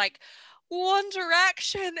this is like One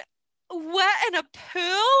Direction wet in a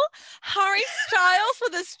pool, Harry Styles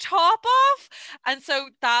with his top off, and so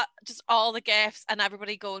that just all the GIFs and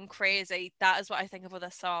everybody going crazy. That is what I think of with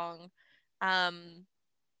this song.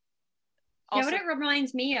 You know Also, what it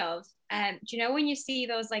reminds me of? Do you know when you see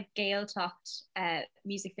those like Gael talked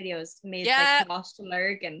music videos made Yeah. by Colossus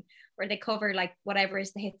Lurgan, where they cover like whatever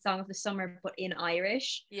is the hit song of the summer but in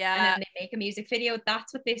Irish, and yeah, then they make a music video?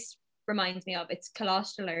 That's what this reminds me of. It's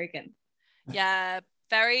Colossus Lurgan. yeah,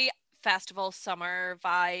 very festival summer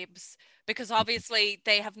vibes because obviously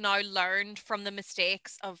they have now learned from the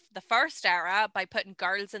mistakes of the first era by putting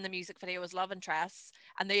girls in the music video as love interests,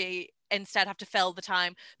 and they instead have to fill the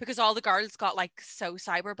time because all the girls got like so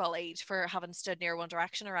cyberbullied for having stood near One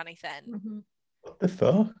Direction or anything. Mm-hmm. What the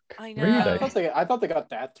fuck? I know. Really? I thought they got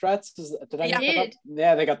death threats. Did I Yeah. get that?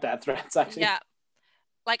 Yeah, they got death threats actually. Yeah,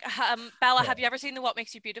 like Bella, have you ever seen the What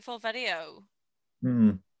Makes You Beautiful video?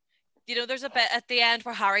 Hmm. You know, there's a bit at the end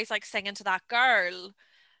where Harry's like singing to that girl,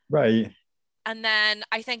 Right. and then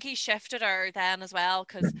I think he shifted her then as well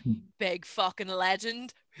because big fucking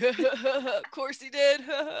legend. Of course he did.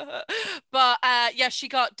 But yeah, she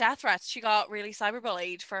got death threats. She got really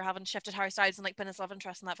cyberbullied for having shifted Harry Styles and like been his love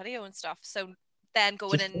interest in that video and stuff. So then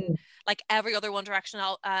going in like every other One Direction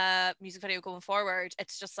music video going forward,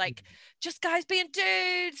 it's just like just guys being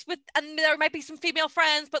dudes with, and there might be some female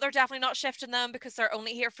friends, but they're definitely not shifting them because they're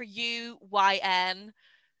only here for you, YN.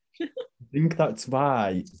 I think that's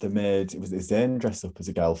why they made it was Zayn dress up as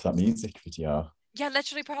a girl for that music video. Yeah,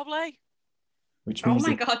 literally, probably. Which Oh my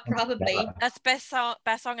music? god, probably. That's best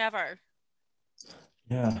song ever.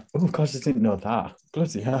 Yeah. Oh gosh, I didn't know that.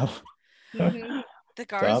 Bloody hell. Mhm. The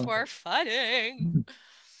girls Damn. were fighting.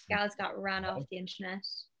 Gals got ran off the internet.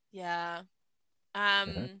 Yeah.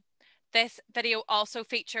 This video also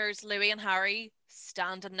features Louis and Harry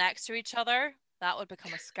standing next to each other. That would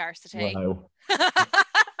become a scarcity. Wow.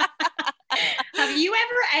 Have you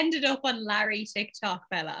ever ended up on Larry TikTok,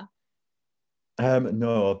 Bella?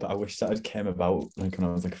 No, but I wish that had came about like when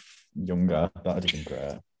I was like younger. That'd have been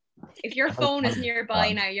great. If your phone is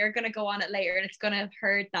nearby now, you're gonna go on it later and it's gonna have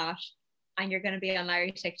heard that, and you're gonna be on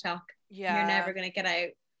Larry TikTok. Yeah. You're never gonna get out.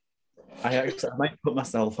 I might put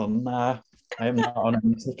myself on there. I am not on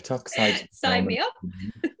any TikTok site. Sign me up.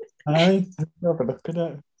 I have a look at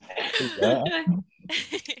it. Yeah.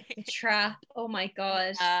 The trap. Oh my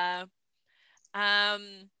god.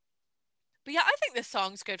 But yeah, I think this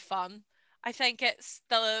song's good fun. I think it's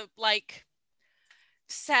the like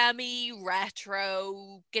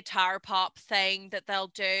semi-retro guitar pop thing that they'll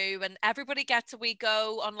do, and everybody gets a wee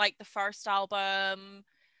go on like the first album.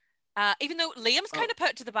 Even though Liam's kind of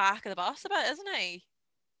put to the back of the bus a bit, isn't he?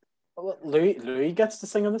 Well, Louis gets to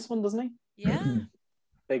sing on this one, doesn't he? Yeah.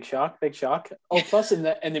 Big shock. Oh, plus in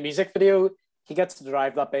the music video, he gets to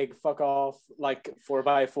drive that big fuck off like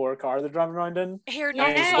 4x4 car they're driving around in. Here, Yeah.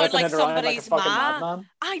 not He's to sound whipping like it around like a somebody's fucking ma. madman.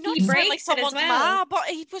 I know He to sound like brakes it as someone's well. ma, but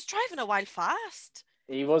he was driving a while fast.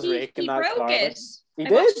 He was raking He that broke car. it. He I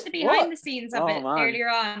did? watched the behind What? the scenes of Oh, it man. earlier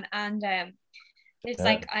on, and it's Yeah.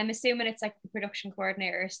 like, I'm assuming it's like the production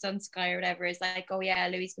coordinator, Stunt Sky or whatever, is like, oh yeah,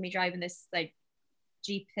 Louis gonna be driving this like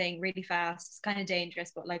Jeep thing really fast. It's kind of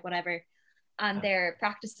dangerous, but like whatever. And they're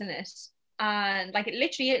practicing it, and like it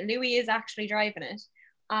literally, Louis is actually driving it,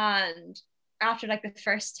 and after like the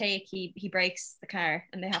first take, he breaks the car,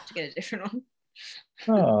 and they have to get a different one.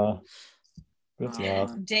 Oh, good Oh, lad.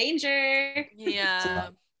 man. Danger. Yeah.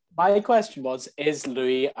 My question was, is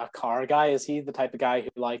Louis a car guy? Is he the type of guy who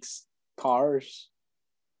likes cars?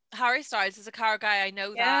 Harry Styles is a car guy. I know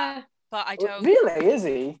that, Yeah. but I don't. Really, is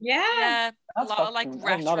he? Yeah. Yeah, a That's lot of like fucking-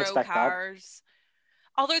 I did not retro expect that. cars.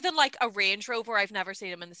 Other than like a Range Rover, I've never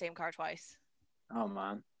seen him in the same car twice. Oh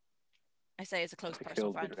man, I say as a close it'd be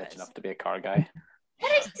personal cool to friend be of rich his. enough to be a car guy.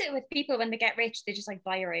 What is it with people when they get rich? They just like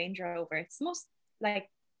buy a Range Rover. It's the most like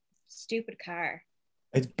stupid car.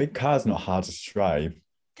 It's big car's not hard to drive. Do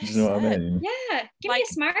This you know what I is it. mean? Yeah, give me Like-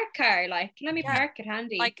 a smart car. Like, let me Yeah. park it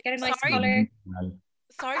handy. Like, Get a nice sorry. color.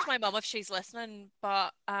 Sorry to my mum if she's listening,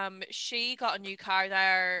 but she got a new car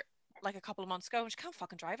there like a couple of months ago and she can't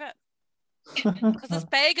fucking drive it because it's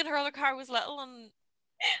big and her other car was little, and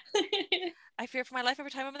I fear for my life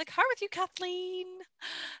every time I'm in the car with you, Kathleen.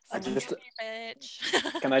 I Such a just- lucky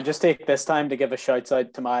bitch. Can I just take this time to give a shout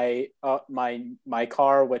out to my my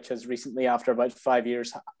car, which has recently, after about 5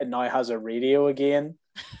 years, it now has a radio again.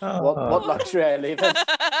 What luxury I leave it.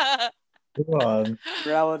 Go on.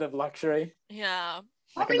 Relative luxury. Yeah,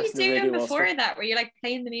 What I were can you listen to doing radio before also. that? Were you like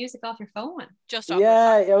playing the music off your phone? just off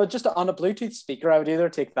Yeah, it was just on a Bluetooth speaker. I would either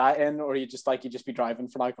take that in, or you just be driving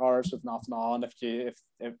for like hours with nothing on if you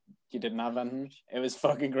didn't have anything. It was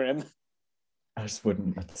fucking grim. I just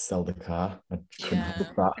wouldn't I'd sell the car. I couldn't Yeah.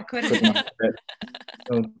 have that. I couldn't. have it.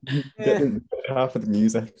 No, get the car for the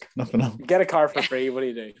music, nothing else. Get a car for free. What do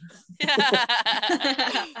you do?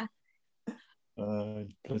 Yeah.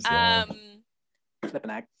 Bloody hell. Flip an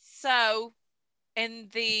egg. So, in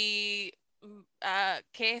the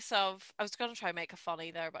case of, I was going to try and make a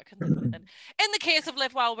funny there, but I couldn't think of it. In the case of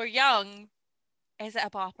Live While We're Young, is it a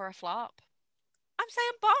bop or a flop? I'm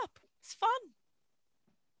saying bop. It's fun.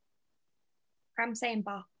 I'm saying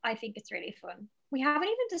bop. I think it's really fun. We haven't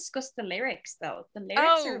even discussed the lyrics though. The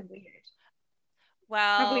lyrics are Oh. weird.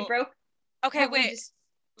 Well, Have we broke? okay, have we wait. just-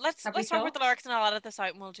 Let's have we start with the talked? lyrics and I'll edit this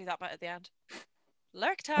out and we'll do that bit at the end.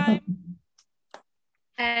 Lyric time.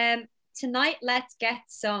 Tonight, let's get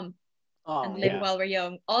some Oh, and live yeah. while we're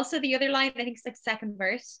young. Also, the other line, I think it's like second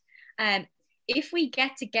verse. If we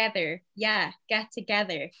get together, yeah, get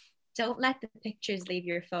together. Don't let the pictures leave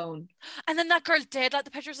your phone. And then that girl did let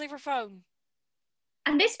the pictures leave her phone.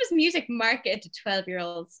 And this was music marketed to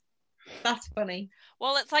 12-year-olds. That's funny.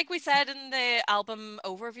 Well, it's like we said in the album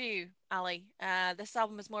overview, Ali. This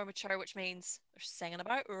album is more mature, which means they're singing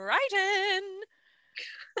about writing.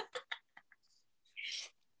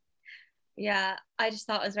 Yeah, I just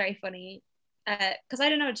thought it was very funny. Because I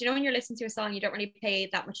don't know, do you know when you're listening to a song, you don't really pay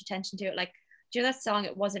that much attention to it? Like, do you know that song,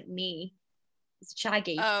 It Wasn't Me? It's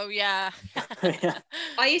Shaggy. Oh, yeah. Yeah.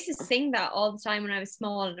 I used to sing that all the time when I was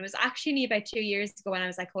small, and it was actually only about 2 years ago when I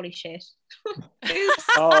was like, holy shit. Oops.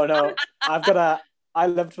 Oh no, I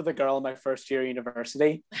lived with a girl in my first year of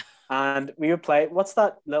university, and we would play, what's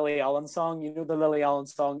that Lily Allen song? You know the Lily Allen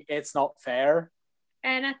song, It's Not Fair?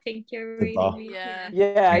 And I think you're Good really, bop. really Yeah.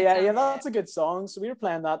 Yeah, that's a good song. So we were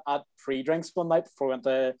playing that at pre-drinks one night before we went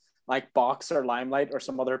to like Box or Limelight or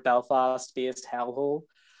some other Belfast-based hellhole.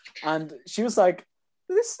 And she was like,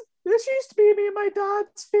 this used to be me and my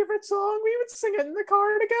dad's favorite song. We would sing it in the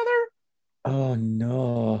car together. Oh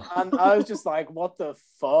no. And I was just like, what the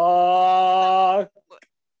fuck?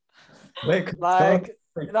 Wait, 'cause Like,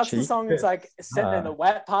 it's that's the cheap. song that's like sitting in Ah. a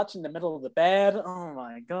wet patch in the middle of the bed. Oh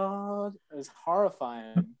my god. It was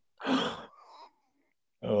horrifying.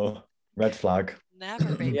 Oh, red flag.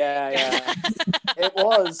 Never been. Yeah. It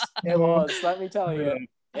was. Let me tell you.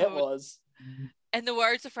 It Oh. was. In the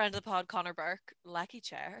words of friend of the pod, Connor Burke, lucky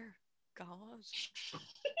chair. God.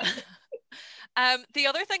 The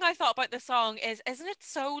other thing I thought about this song is, isn't it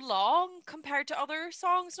so long compared to other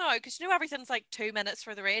songs now? Because you know everything's like 2 minutes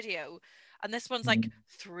for the radio, and this one's like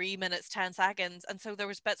 3 minutes 10 seconds. And so there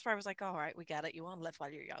was bits where I was like, all right, we get it. You want to live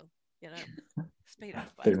while you're young, you know. Speed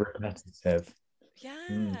up. Bit repetitive.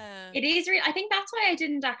 Yeah. It is real. I think that's why I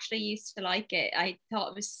didn't actually used to like it. I thought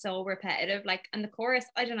it was so repetitive. Like, and the chorus,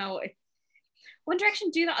 I don't know. One Direction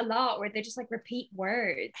do that a lot, where they just like repeat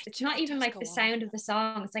words. It's not even like the sound of the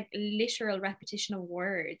song. It's like literal repetition of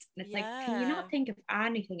words. And it's like, can you not think of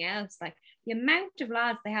anything else? Like the amount of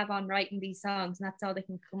lads they have on writing these songs, and that's all they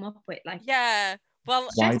can come up with. Like, yeah. Well,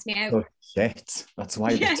 Why stress me out. so shit? That's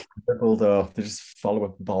why they're terrible though. They just follow a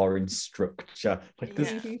boring structure. Like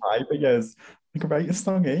there's 5 years. Like write a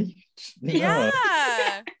song each. Yeah.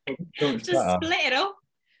 Don't Just split it up.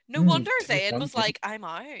 No wonder Zayn was like, I'm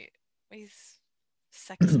out. He's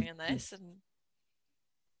sick of saying this. And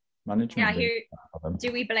management. Yeah, here.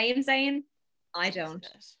 Do we blame Zayn? I don't.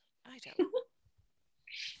 I don't.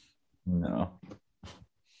 No.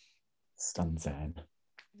 Stan Zayn.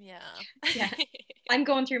 Yeah. I'm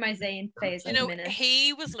going through my Zayn phase You at the know, minute.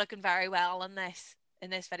 he was looking very well in this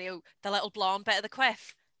video. The little blonde bit of the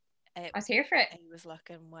quiff. I was here for it. He was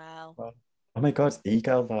looking well. Oh my god,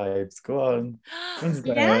 e-girl vibes. Go on.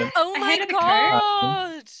 Yeah. Oh my Ahead of the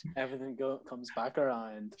god. Everything comes back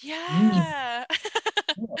around. Yeah.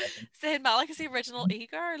 Zayn Malik is the original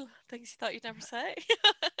e-girl. Things you thought you'd never say.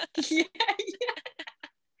 Yeah.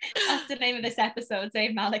 That's the name of this episode.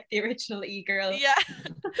 Zayn Malik, the original e-girl. Yeah.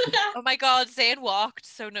 Oh my god, Zayn walked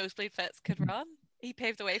so Nosebleed Fits could run. He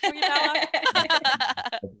paved the way for you,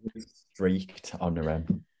 Bella. Streaked on the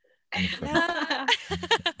rim. Yeah.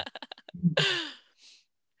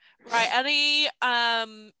 Right, any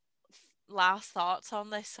last thoughts on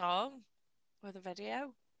this song or the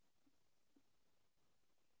video?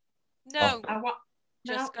 No,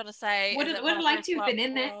 just gonna say would have liked to have been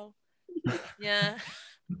in it. Yeah.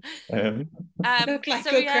 Look like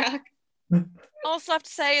so good yeah, crack. also have to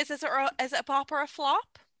say, is it a bop or a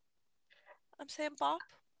flop? I'm saying bop.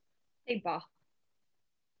 Hey, bop.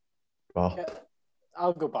 Oh,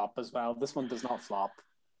 I'll go bop as well. This one does not flop.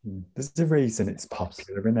 there's a reason it's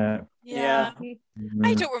popular, isn't it? Yeah.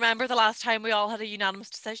 I don't remember the last time we all had a unanimous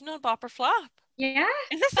decision on bop or flop. Yeah.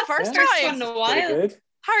 Is this the first First time? one in a Pretty while. good.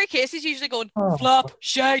 Harry Casey's usually going Oh. flop,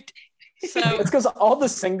 shite. So It's because all the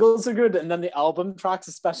singles are good, and then the album tracks,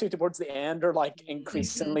 especially towards the end, are like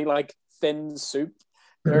increasingly like thin soup.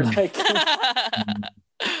 They're like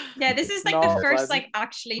Yeah, this is like Not the first pleasant. like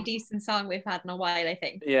actually decent song we've had in a while, I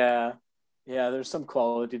think. yeah. There's some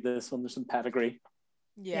quality to this one. There's some pedigree.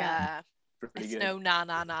 yeah. Pretty It's good. no na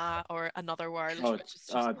na na or Another World. Oh, which is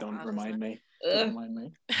just don't bad, remind isn't it? me. Don't Ugh. remind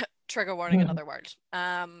me. Trigger warning, Another World.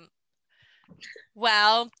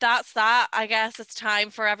 Well, that's that. I guess it's time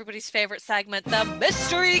for everybody's favorite segment, the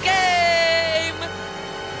mystery game.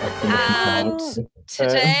 And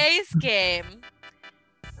today's game.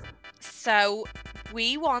 So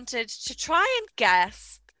we wanted to try and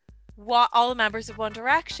guess what all the members of One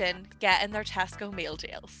Direction get in their Tesco meal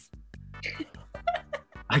deals.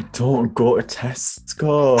 I don't go to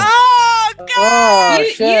Tesco. Oh God! Oh, You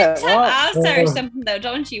shit. tell What? us or something though,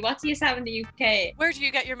 don't you? What do you have in the UK? Where do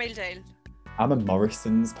you get your meal deal? I'm a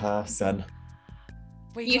Morrison's person.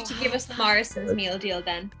 We You have don't to give us the Morrison's meal deal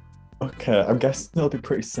then. Okay, I'm guessing it'll be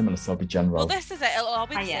pretty similar, so I'll be general. Well, this is it. It'll all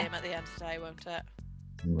be the yeah. same at the end of the day, won't it?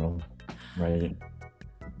 General. Right.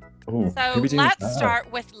 Oh, So let's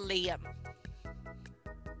start with Liam.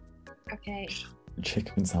 Okay.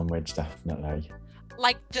 Chicken sandwich, definitely.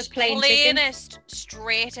 Like the Just plain chicken? plainest,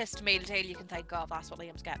 straightest meal deal you can think of. That's what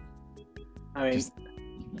Liam's getting. I mean, Just-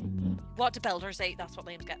 What do builders eat? That's what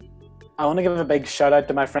Liam's getting. I want to give a big shout out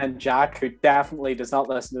to my friend Jack, who definitely does not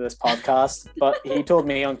listen to this podcast, but he told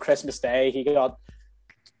me on Christmas Day he got,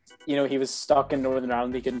 he was stuck in Northern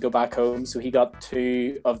Ireland, he couldn't go back home, so he got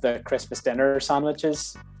 2 of the Christmas dinner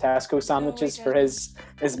sandwiches, Tesco sandwiches for his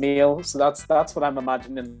meal. So that's what I'm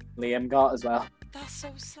imagining Liam got as well. That's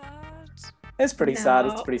so sad. It's pretty sad.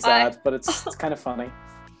 It's No, pretty sad, but it's kind of funny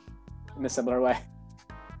in a similar way.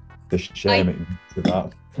 The shame to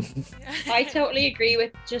that. I totally agree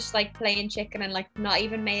with just like plain chicken and like not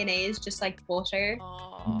even mayonnaise, just like butter.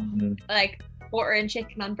 Aw. Like butter and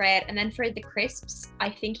chicken on bread. And then for the crisps, I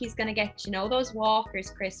think he's gonna get, you know, those Walker's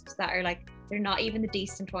crisps that are like, they're not even the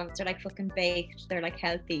decent ones. They're like fucking baked. They're like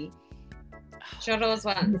healthy. Show those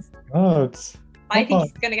ones. God. I think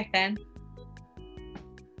he's gonna get them.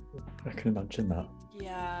 I can imagine that.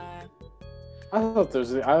 Yeah. I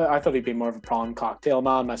thought he'd be more of a prawn cocktail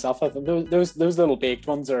man myself. I think those little baked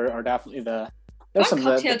ones are definitely the. That Some of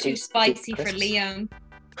cocktail the too peak spicy for crisps. Liam.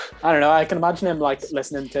 I don't know. I can imagine him like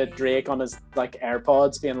listening to Drake on his like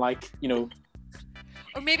AirPods, being like, you know,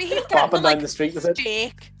 Or maybe he's getting bopping the, down the street with it.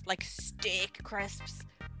 steak crisps.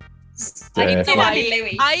 I need Yeah. to say that in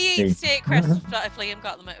Louis. I eat steak crisps, but if Liam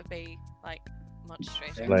got them, it would be like much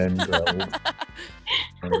straighter. Flame grilled.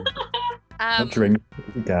 What drink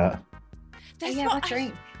did you get? This Yeah, what what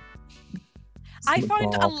drink? I Some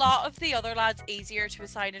found a Bob. lot of the other lads easier to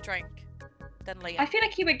assign a drink than Liam. I feel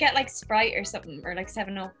like he would get like Sprite or something, or like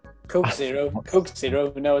 7-Up. Coke Zero. Coke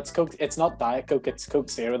Zero. No, it's Coke. It's not Diet Coke. It's Coke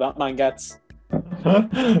Zero. That man gets.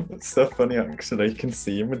 It's so funny actually. You can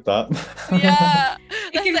see him with that. Yeah.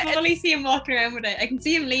 I can That's it. totally see him walking around with it. I can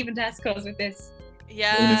see him leaving Tesco's with this.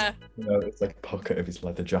 Yeah. You know, it's like a pocket of his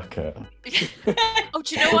leather jacket. Oh,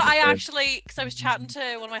 do you know what? I actually, because I was chatting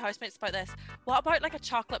to one of my housemates about this. What about like a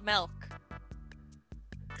chocolate milk?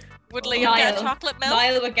 Would Liam get a Niall. chocolate milk?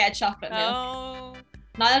 Niall would get chocolate milk. Oh.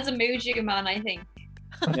 Niall's a Muju man, I think.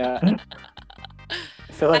 Yeah.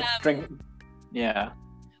 I feel like Um, drink. Yeah.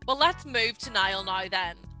 Well, let's move to Niall now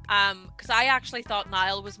then. Because I actually thought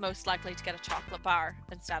Niall was most likely to get a chocolate bar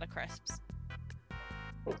instead of crisps.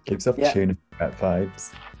 Gives off Yeah. tuna pet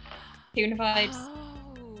vibes. Tuna vibes.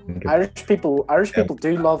 Oh. Irish people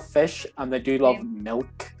do love fish and they do love Yeah.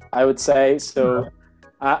 milk. I would say so.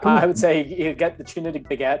 I would say you get the tuna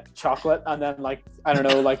baguette, chocolate, and then like I don't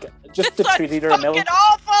know, like just the It's 2 liter of milk. fucking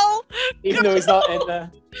awful. Even though he's not in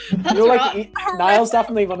the. That's You know, like right. Niall's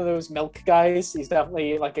definitely one of those milk guys. He's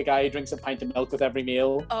definitely like a guy who drinks a pint of milk with every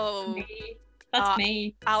meal. Oh, Me. That's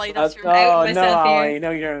me. Ali, that's your, out Oh no, myself here. Ali,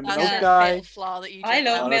 no, you're a that's milk your guy. fatal flaw that you I drink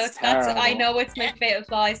love Oh, milk. that's That's I terrible. know it's my fatal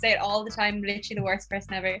flaw. I say it all the time. Literally the worst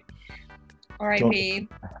person ever. R.I.P.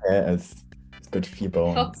 It's good for your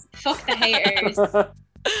bones. Fuck the haters.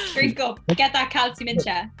 Drink up. Get that calcium in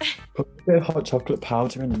ya. Put a bit of hot chocolate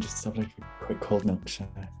powder in and just have like a quick cold milkshake.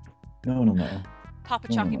 No. Pop a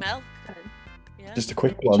Oh. chalky milk. Yeah. Just a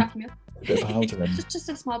quick one. Chocolate milk. A bit of powder in. Just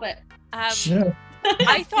a small bit. Sure.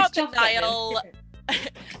 I thought It's that chocolate Niall, milk.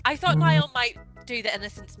 I thought Niall might do the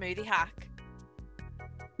innocent smoothie hack.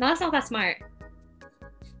 No, that's not that smart.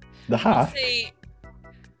 The hack. See,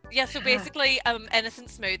 yeah, so basically, innocent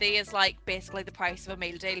smoothie is like basically the price of a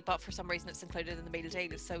meal deal, but for some reason it's included in the meal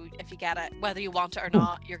deal. So if you get it, whether you want it or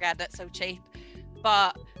not, you're getting it so cheap.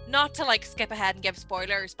 But not to like skip ahead and give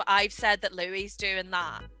spoilers, but I've said that Louis is doing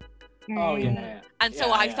that, Oh yeah. and so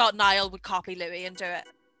Yeah, I yeah. thought Niall would copy Louis and do it.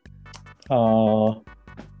 Aww.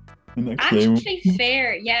 Isn't that cute? Actually,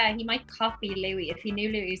 fair. Yeah, he might copy Louis if he knew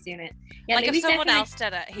Louis was doing it. Yeah, Like Louis if someone definitely else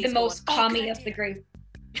did it, he's the most going, "Oh, commie good of the idea." group.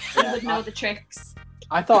 He Yeah. would know the tricks.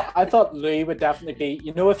 I thought Louis would definitely be.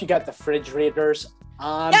 You know, if you get the fridge raiders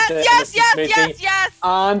and Yes, the yes, innocent yes, smoothie yes, yes.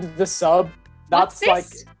 and the sub, What's that's like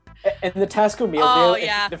this? in the Tesco meal Oh, deal.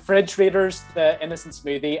 yeah. The fridge raiders, the innocent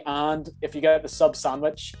smoothie, and if you get the sub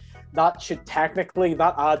sandwich,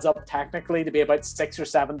 that adds up technically to be about £6 or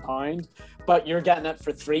 £7, but you're getting it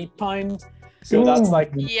for £3. So that's Ooh.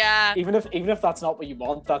 like Yeah. even if that's not what you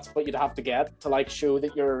want, that's what you'd have to get to like show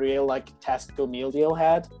that you're a real like Tesco meal deal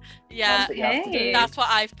head. Yeah. That's what you have to do. Hey. That's what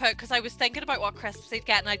I've put because I was thinking about what crisps he'd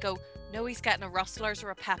get, and I'd go, no, he's getting a Rustlers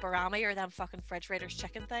or a Pepperami or them fucking Fridge Raiders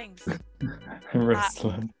chicken things.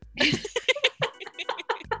 Wrestling.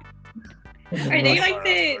 Are they like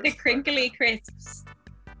the crinkly crisps?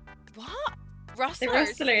 What? The Rustlers?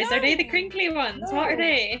 rustlers? Are they the No. crinkly ones? What are No.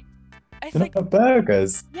 they? It's They're like, not yeah.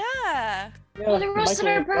 burgers. Yeah, Oh, the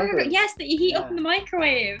rustler microwave burger. burgers. Yes, that you heat up Yeah. in the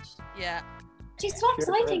microwave. Yeah. Jeez, what was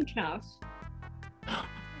Pure I bread. thinking of? I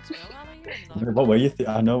don't know, Ali, you're another- What were you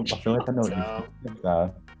I know. I feel like I know what So- you think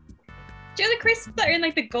there. Do you know the crisps that are in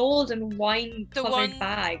like the gold and wine The covered one-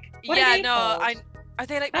 bag? What yeah, are they no, called? are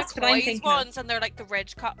they like That's what I'm McCoy's thinking of. ones and they're like the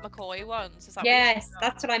Ridge Cut McCoy ones? Is that Yes, what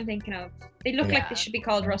that's what I'm thinking of. They look like Yeah. they should be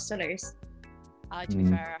called rustlers. to be Mm.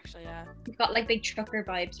 fair, actually, yeah. You've got like big trucker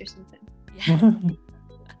vibes or something. Yeah.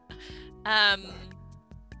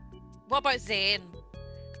 What about Zayn?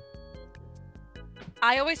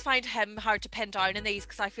 I always find him hard to pin down in these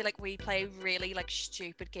because I feel like we play really like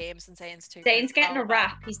stupid games and Zayn's too. Zane's getting a Oh,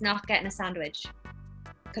 wrap. He's not getting a sandwich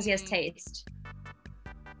because he has Mm. taste.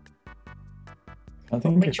 I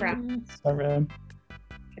think Which wrap? Sorry,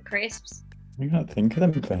 The crisps. I can't think of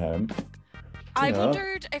them for him. I know.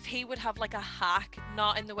 wondered if he would have like a hack,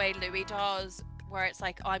 not in the way Louis does, where it's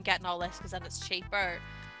like, oh, I'm getting all this because then it's cheaper.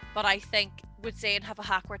 But I think would Zayn have a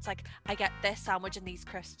hack where it's like, I get this sandwich and these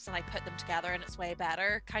crisps and I put them together and it's way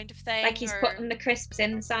better kind of thing. Like he's putting the crisps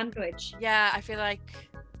in the sandwich. Yeah, I feel like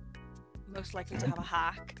most likely to have a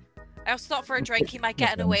hack. I also thought for a drink he might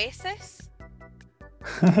get an Oasis.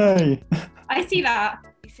 Hey. I see that.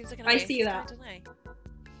 He seems like an I Oasis see guy, that. doesn't he?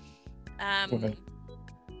 Okay.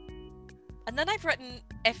 And then I've written,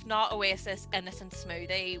 if not Oasis, innocent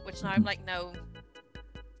smoothie, which now I'm like, no.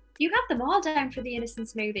 You have them all down for the innocent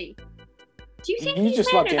smoothie. Do you think You these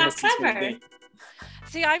just men want are the that innocent clever? smoothie.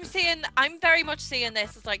 See, I'm very much seeing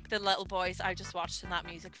this as like the little boys I just watched in that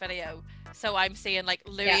music video. So I'm seeing like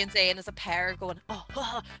Louis Yeah. and Zayn as a pair going,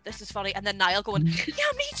 oh, this is funny. And then Niall going,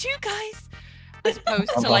 yeah, me too, guys. As opposed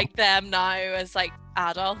to like them now as like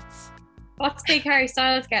adults. What's Big Harry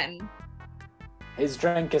Styles getting? His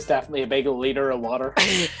drink is definitely a big liter of water.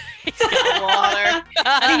 He's got water.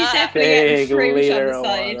 And he's definitely Big getting fruit liter on the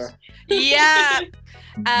of side. water. Yeah.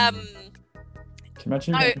 Can you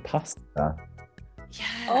imagine Oh. getting pasta? Yeah.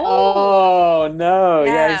 Oh no!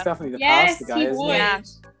 Yeah, Yeah. he's definitely the Yes, pasta guy, he isn't would. he? Yeah.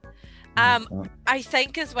 I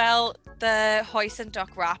think as well the hoisin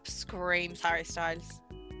duck wrap screams Harry Styles.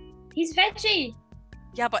 He's veggie.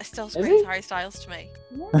 Yeah, but it still he? screams Harry Styles to me.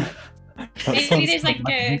 Maybe there's like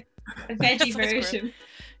a veggie That's what it's version.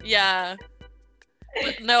 Yeah.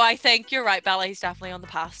 But no, I think you're right, Bella. He's definitely on the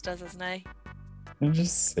pastas, isn't he? You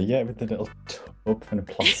just see it with the little tub and a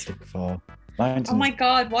plastic fork. Oh my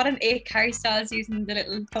god, what an ache Harry Styles using the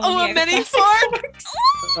little Oh, Tony a mini plastic fork! forks.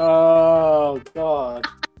 Oh god!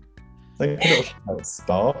 It's like a little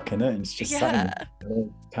spark in it, and it's just Yeah.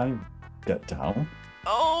 can't get down.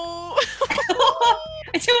 Oh.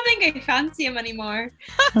 I don't think I fancy him anymore.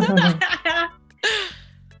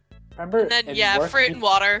 Remember? And then, in yeah, work, fruit and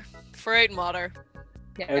water. Fruit and water.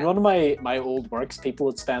 In one of my old works, people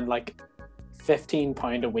would spend like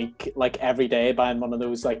 £15 a week, like every day, buying one of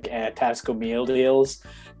those like Tesco meal deals,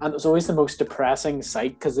 and it was always the most depressing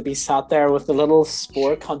sight because they'd be sat there with the little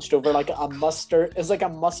spork hunched over like a mustard. It's like a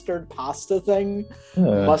mustard pasta thing,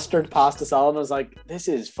 mustard pasta salad. And I was like, this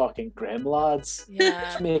is fucking grim, lads. Yeah.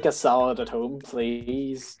 Just make a salad at home,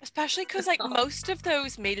 please. Especially because like most of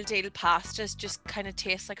those meal deal pastas just kind of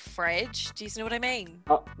taste like fridge. Do you know what I mean?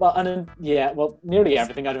 Well, and then, yeah, well, nearly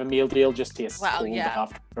everything out of a meal deal just tastes Well, cold yeah.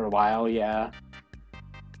 after a while. Yeah,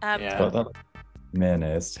 Yeah. Got that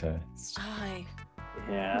mayonnaise taste. Aye.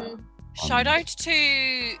 yeah. Shout out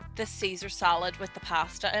to the Caesar salad with the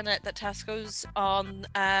pasta in it that Tesco's on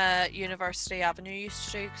University Avenue used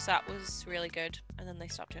to do, because that was really good, and then they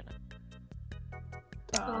stopped doing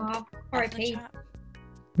it. Aw, Excellent R.I.P. chat.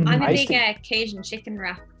 I'm a I used big to- Cajun chicken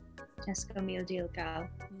wrap Tesco meal deal gal.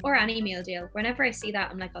 Or any meal deal. Whenever I see that,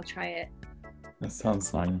 I'm like, I'll try it. That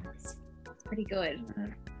sounds nice. It's pretty good.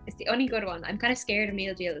 It's the only good one. I'm kind of scared of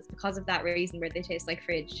meal deals because of that reason where they taste like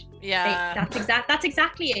fridge. Yeah. That's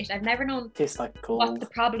exactly it. I've never known Tastes like what cold. the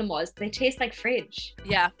problem was. They taste like fridge.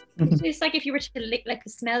 Yeah. It tastes like if you were to lick, like the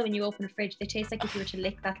smell when you open a fridge. They taste like if you were to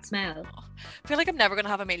lick that smell. I feel like I'm never going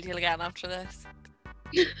to have a meal deal again after this.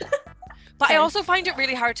 But I also find it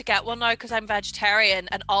really hard to get one now because I'm vegetarian,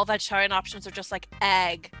 and all vegetarian options are just like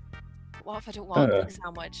egg. What if I don't want an egg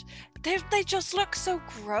sandwich? They just look so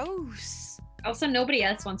gross. Also, nobody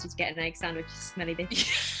else wants you to get an egg sandwich. It's smelly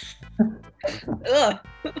bitch. Ugh.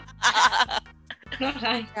 Not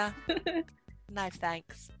nice. Yeah. No,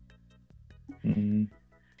 thanks. Mm.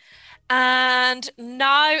 And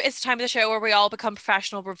now it's the time of the show where we all become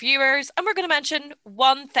professional reviewers, and we're going to mention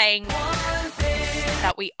one thing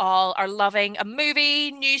that we all are loving: a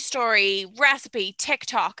movie, news story, recipe,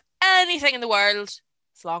 TikTok, anything in the world,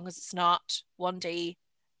 as long as it's not 1D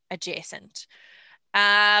adjacent.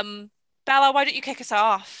 Bella, why don't you kick us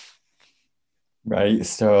off? Right,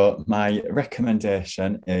 so my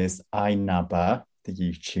recommendation is iNabba, the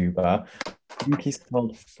YouTuber. I think he's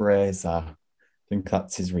called Fraser. I think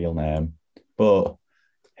that's his real name. But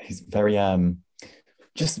he's very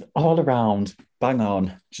just all around bang on.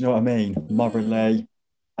 Do you know what I mean? Morally,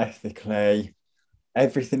 ethically,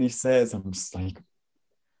 everything he says, I'm just like,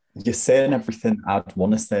 you're saying everything I'd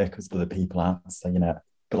want to say because other people aren't saying it.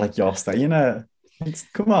 But like you're saying it.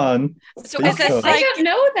 Come on. So speak is this up. I like- don't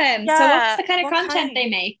know them. So Yeah, what's the kind of what content kind? they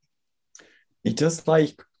make? He does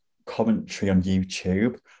like commentary on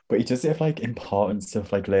YouTube, but he does it of like important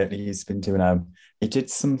stuff. Like lately, he's been doing he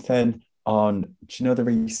did something on, do you know the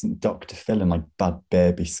recent Dr. Phil and like Bad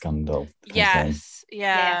Baby scandal? type thing? Yes,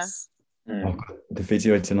 yeah. Yes. Oh, God, the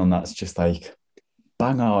video he's done on that's just like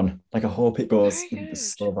bang on. Like I hope it goes Very good.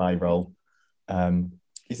 so viral.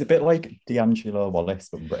 He's a bit like D'Angelo Wallace,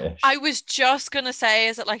 but British. I was just gonna say,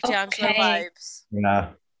 is it like D'Angelo vibes?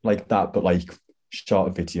 Yeah, like that, but like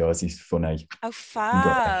short videos. He's funny. Oh,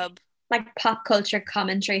 fab. Like pop culture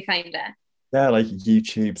commentary, kind of. Yeah, like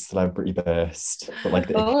YouTube celebrity based, but like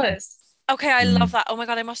Okay, I love that. Oh my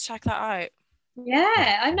God, I must check that out.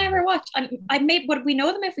 Yeah, I've never watched. Would we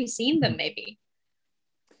know them if we've seen them?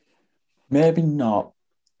 Maybe not.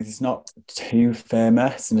 He's not too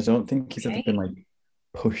famous, and I don't think he's ever been like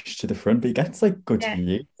pushed to the front. But he gets like good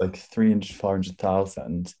views, like 300,000,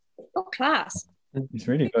 400,000. Oh, class! He's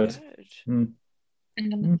really good.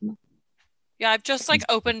 Yeah, I've just like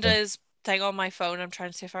opened his thing on my phone. I'm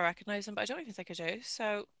trying to see if I recognize him, but I don't even think I do.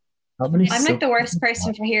 So I'm like the worst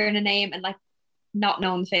person for hearing a name and like not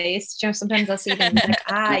knowing the face. You know, sometimes I'll see them like,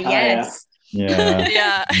 yes.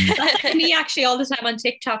 Yeah. That's me actually all the time on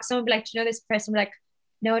TikTok. Someone will be like, do you know this person? I'm like,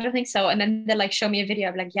 no, I don't think so. And then they'll like show me a video.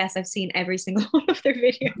 I'm like, yes, I've seen every single one of their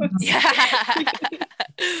videos. Yeah.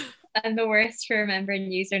 I'm the worst for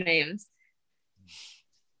remembering usernames.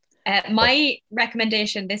 My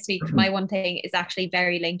recommendation this week for my one thing is actually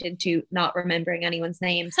very linked into not remembering anyone's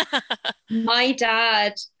names. My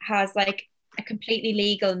dad has like a completely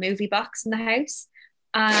legal movie box in the house.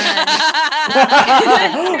 And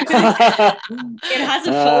it has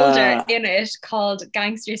a folder in it called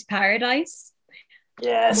Gangster's Paradise.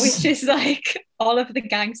 Yes. Which is like all of the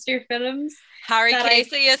gangster films. Harry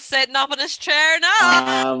Casey is sitting up in his chair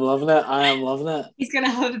now. I'm loving it. He's gonna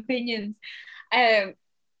have opinions. I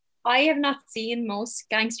have not seen most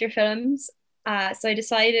gangster films, so I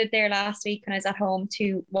decided there last week when I was at home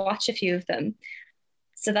to watch a few of them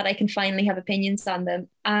so that I can finally have opinions on them.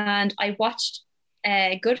 And I watched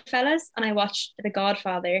Goodfellas and I watched The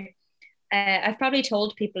Godfather. I've probably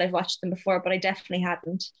told people I've watched them before, but I definitely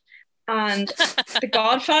hadn't. And The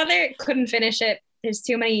Godfather, couldn't finish it. There's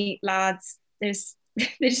too many lads. They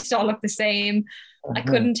just all look the same. I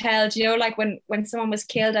couldn't tell. Do you know, like when someone was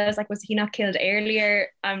killed, I was like, was he not killed earlier?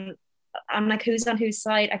 I'm like, who's on whose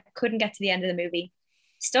side? I couldn't get to the end of the movie.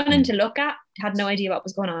 Stunning to look at. Had no idea what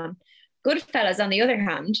was going on. Goodfellas, on the other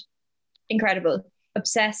hand, incredible.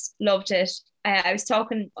 Obsessed. Loved it. I was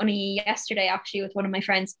talking only yesterday actually with one of my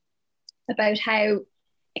friends about how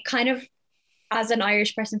it kind of, as an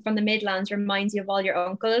Irish person from the Midlands, reminds you of all your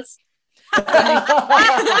uncles.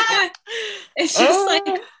 It's just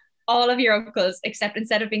like all of your uncles, except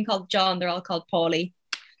instead of being called John, they're all called Paulie.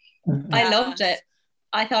 I loved it.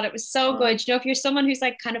 I thought it was so good. You know, if you're someone who's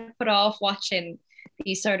like kind of put off watching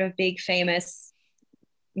these sort of big famous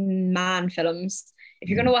man films, if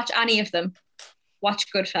you're going to watch any of them, watch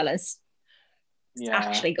Goodfellas. It's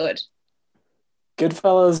actually good.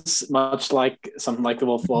 Goodfellas, much like something like The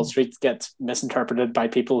Wolf of Wall Street, gets misinterpreted by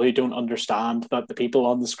people who don't understand that the people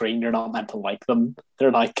on the screen, you're not meant to like them.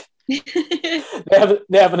 They're like they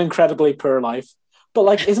have an incredibly poor life. But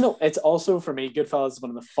like, isn't it? It's also, for me, Goodfellas is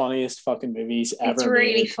one of the funniest fucking movies ever. It's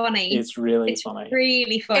really made. funny. It's really funny.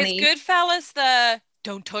 Really funny. Is Goodfellas the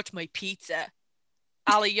 "don't touch my pizza"?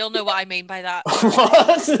 Ali, you'll know what I mean by that.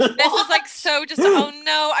 This is like so just. Oh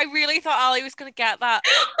no, I really thought Ali was gonna get that.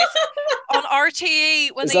 It's on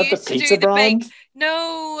RTE when they used to do the big.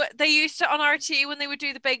 No, they used to on RTE when they would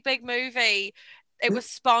do the big movie. It was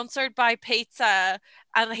sponsored by pizza,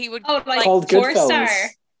 and he would like called 4-star.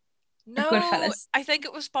 No, Goodfellas. I think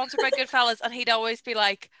it was sponsored by Goodfellas, and he'd always be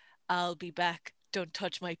like, "I'll be back. Don't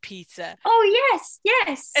touch my pizza." Oh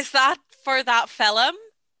yes. Is that for that film?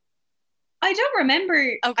 I don't remember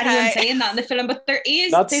anyone saying that in the film, but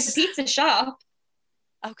there's a pizza shop.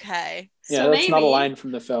 Okay. Yeah, so that's not a line from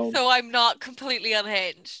the film. So I'm not completely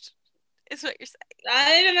unhinged, is what you're saying.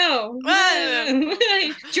 I don't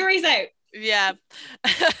know. Jury's out. Yeah.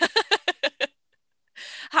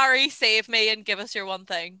 Harry, save me and give us your one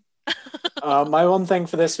thing. My one thing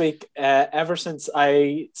for this week, ever since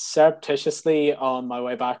I surreptitiously on my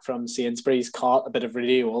way back from Sainsbury's caught a bit of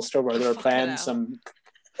Radio Ulster where they were playing some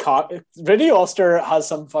Radio Ulster has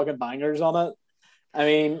some fucking bangers on it. I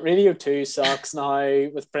mean, Radio 2 sucks now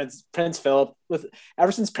with Prince Philip.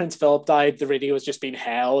 Ever since Prince Philip died, the radio has just been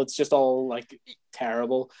hell. It's just all like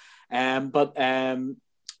terrible. But they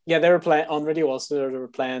were playing on Radio Ulster. They were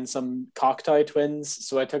playing some Cocktail Twins.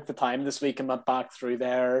 So I took the time this week and went back through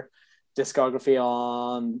their discography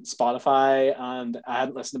on Spotify, and I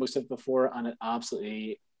hadn't listened to most of it before, and it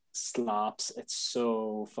absolutely slaps. It's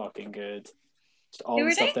so fucking good. Just all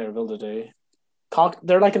the stuff they were able to do.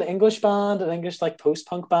 They're like an English band, an English like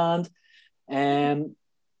post-punk band,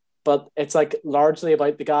 but it's like largely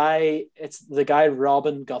about the guy. It's the guy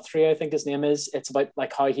Robin Guthrie, I think his name is. It's about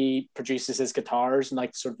like how he produces his guitars in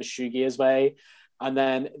like sort of a shoegaze way, And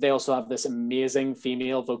then they also have this amazing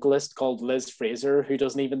female vocalist called Liz Fraser, who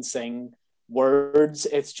doesn't even sing words.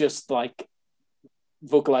 It's just like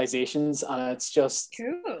vocalizations, and it's just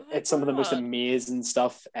Cool. it's some of the most amazing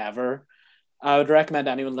stuff ever. I would recommend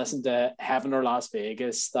anyone listen to Heaven or Las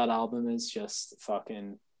Vegas. That album is just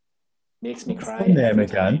fucking makes me What's cry. the name every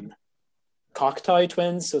again? time. Cocteau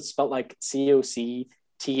Twins, so it's spelled like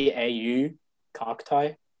COCTAU.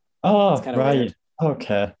 Cocteau. Oh, It's kinda right. weird.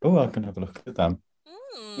 Okay. Oh, I can have a look at them.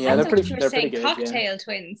 Yeah, I they're thought pretty. you were They're saying pretty good. cocktail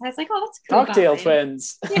twins. I was like, oh, that's a cool. Cocktail band.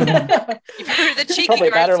 Twins. You're the cheeky Probably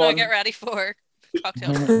a better girls, so one. get ready for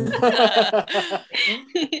cocktail.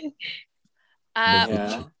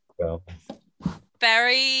 Yeah. Well,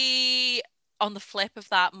 Very on the flip of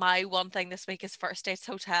that, my one thing this week is First Dates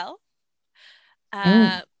Hotel.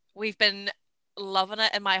 We've been loving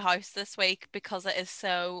it in my house this week because it is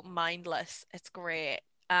so mindless. It's great.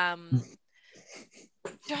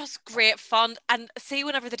 Just great fun. And see,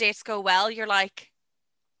 whenever the dates go well, you're like,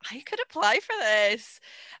 I could apply for this.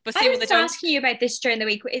 But see, I when they was don't. asking you about this during the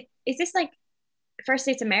week. Is this like First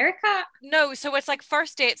Dates America? No, so it's like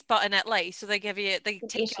first dates, but in Italy. So they take you on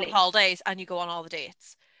Italy. holidays and you go on all the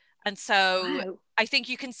dates. And so Wow. I think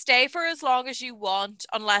you can stay for as long as you want,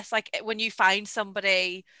 unless like when you find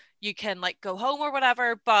somebody, you can like go home or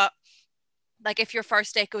whatever. But like if your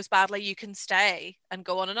first date goes badly, you can stay and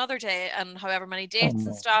go on another date and however many dates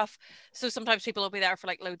and stuff. So sometimes people will be there for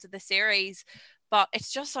like loads of the series, but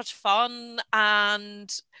it's just such fun.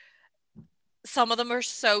 And some of them are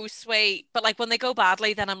so sweet, but like when they go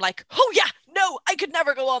badly, then I'm like, oh yeah, no, I could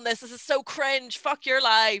never go on this. This is so cringe. Fuck your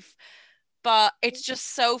life. But it's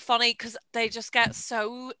just so funny because they just get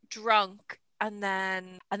so drunk, and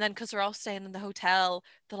then because they're all staying in the hotel,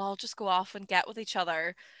 they'll all just go off and get with each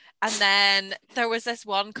other. And then there was this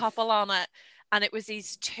one couple on it, and it was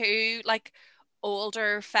these two like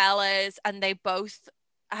older fellas, and they both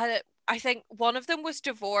had, I think one of them was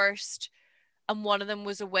divorced and one of them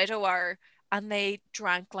was a widower, and they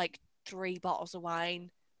drank like 3 bottles of wine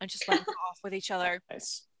and just went off with each other.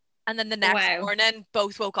 Nice. And then the next Wow. morning,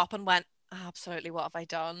 both woke up and went, absolutely, what have I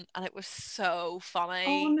done? And it was so funny.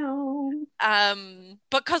 Oh no.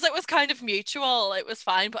 But because it was kind of mutual, it was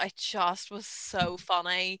fine, but it just was so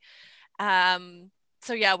funny.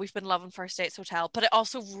 So yeah, we've been loving First Dates Hotel, but it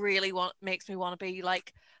also really makes me want to be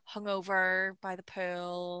like hungover by the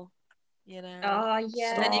pool, you know. Oh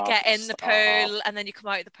yeah. And then you get in the Stop. pool, and then you come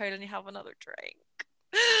out of the pool and you have another drink.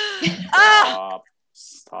 Ah,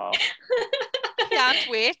 Stop. can't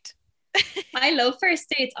wait. I love First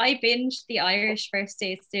Dates. I binged the Irish First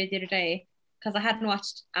Dates the other day because I hadn't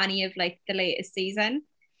watched any of like the latest season.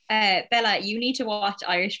 Bella, you need to watch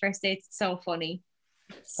Irish First Dates. It's so funny.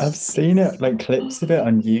 I've seen it, like clips of it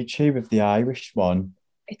on YouTube of the Irish one.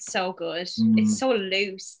 It's so good. It's so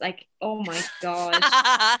loose. Like, oh my god.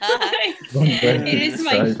 It is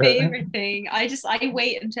my favorite thing. I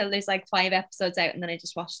wait until there's like 5 episodes out and then I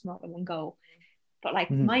just watch them all in one go. But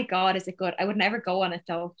like, my god, is it good? I would never go on it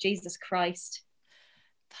though. Jesus Christ.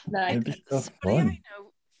 Like, It'd be so Somebody I fun.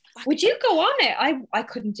 know, like, would you go on it? I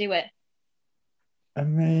couldn't do it. I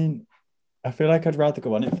mean, I feel like I'd rather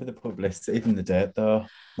go on it for the publicity than the date, though.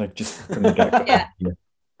 Like, just from the get-go. Yeah.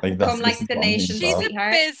 Like, Come like this is the what I'm nation's she's about. a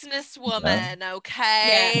sweetheart. businesswoman,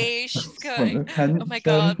 okay? She's Want going, attention, oh my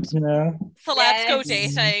god, you know? celebs go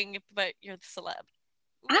Yes. dating, but you're the celeb.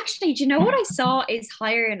 Actually, do you know what I saw is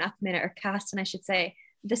hiring at the minute, or casting, I should say?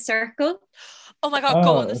 The Circle. Oh my god,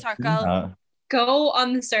 go on the I've seen circle. that. Go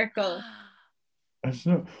on the Circle. I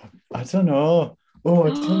don't know. Oh, I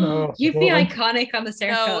don't know. You'd be Well, iconic on the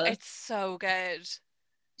Circle. No, it's so good.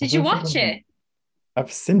 Did you watch it?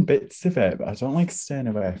 I've seen bits of it, but I don't like staying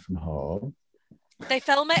away from home. They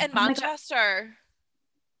film it in Oh my God. Manchester.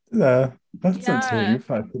 Yeah, that's not Yeah. too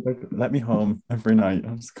bad. Like, let me home every night.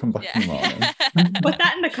 I'll just come back in the morning. Put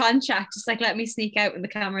that in the contract. Just like, let me sneak out when the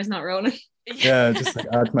camera's not rolling. Yeah, just like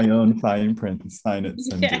add my own fine print and sign it,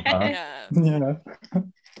 send it Yeah. back. Yeah. Yeah.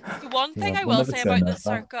 The one thing Yeah, I we'll will never say turn about the that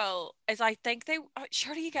back. circle is I think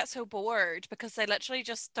surely you get so bored because they literally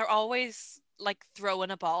they're always like throwing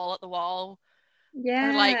a ball at the wall.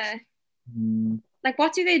 Yeah. like- Like,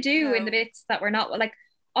 what do they do in No. the bits that we're not, like,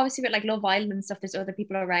 obviously with like Love Island and stuff, there's other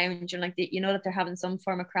people around you, and like, you know that they're having some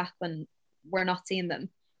form of crack when we're not seeing them.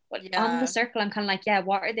 But on Yeah. the Circle, I'm kind of like, yeah,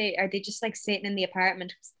 what are they? Are they just like sitting in the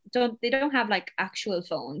apartment? They don't have like actual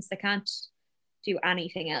phones. They can't do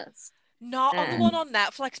anything else. Not on the one on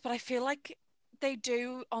Netflix, but I feel like they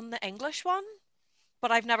do on the English one.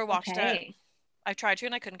 But I've never watched it. Okay. I've tried to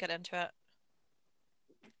and I couldn't get into it.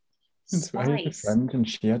 I had a Spice. friend, and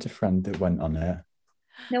she had a friend that went on it.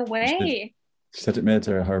 No way. She said it made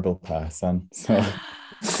her a horrible person. So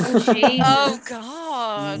Oh, Jesus. Oh god.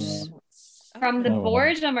 God. From the Oh, wow.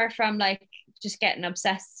 boredom or from like just getting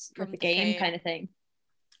obsessed From with the the game fame. kind of thing?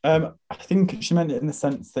 I think she meant it in the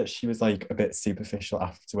sense that she was like a bit superficial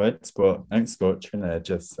afterwards, but I don't spoke to her in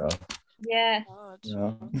ages, so Yeah. God.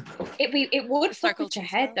 yeah. It would fuck Circle with your too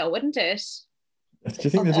head slow. though, wouldn't it? Do you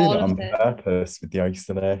think Of they do all that of on the- purpose with the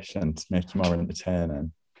isolation to make you more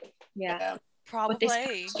entertaining? Yeah. But this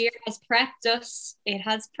Probably. past year has prepped us. It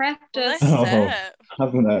has prepped Well, us. this is Oh. it.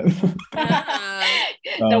 Hasn't it?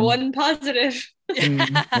 Yeah. The one positive.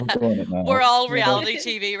 I'll go on it now. We're all Yeah. reality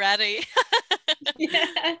TV ready.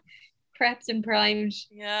 Yeah. Prepped and primed.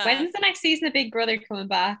 Yeah. When's the next season of Big Brother coming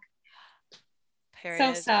back?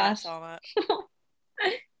 Period. sad. Yes, on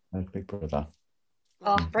it. Like Big Brother.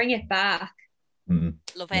 Oh, bring it back. Mm.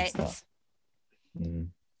 Love Miss it. that. Mm.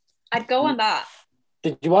 I'd go on that.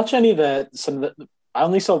 Did you watch any of the I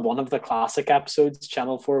only saw one of the classic episodes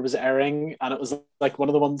Channel 4 was airing, and it was like one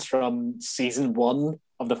of the ones from season 1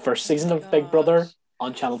 of the first season of Big Brother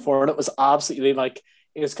on Channel 4, and it was absolutely like,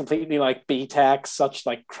 it was completely like B-Tech, such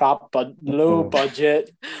like crap, but low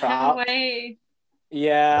budget crap. No way.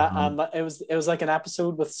 Yeah, and it was like an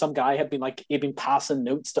episode with some guy he'd been passing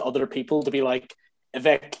notes to other people to be like,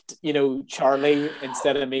 evict, Charlie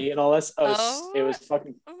instead of me and all this. It was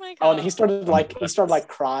fucking. Oh my God. Oh, and he started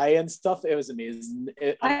crying and stuff. It was amazing.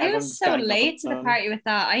 I was so late to the party with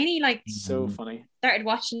that. I only So funny. started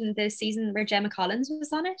watching the season where Gemma Collins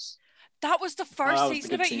was on it. That was the first That was a season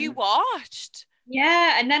good of it you season. watched.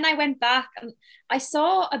 Yeah, and then I went back and I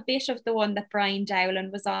saw a bit of the one that Brian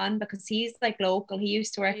Dowland was on because he's like local. He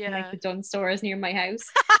used to work in like the Dunn stores near my house.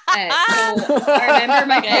 So I remember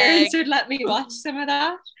my parents would let me watch some of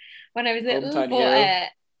that when I was little. Hometown But hero.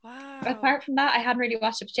 Wow. apart from that, I hadn't really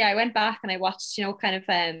watched it. But yeah, I went back and I watched, kind of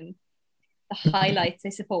the highlights, I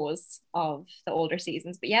suppose, of the older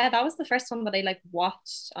seasons. But yeah, that was the first one that I like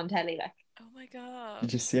watched on telly. Like, Oh my God.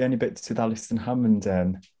 Did you see any bits with Alison Hammond?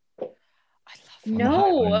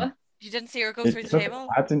 no. You didn't see her go through the table?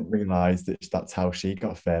 I didn't realise that that's how she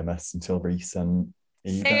got famous until recent.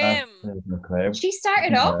 Either. Same. I have no clue. She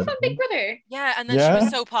started off on Big Brother. Yeah, and then she was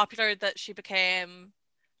so popular that she became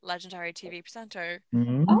legendary TV presenter.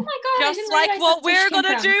 Mhm. Oh my God. I Just didn't like realise what that's where we're she came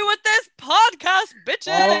gonna from. do with this podcast,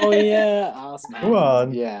 bitches. Oh yeah, awesome. Go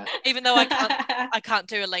on. Yeah. Even though I can't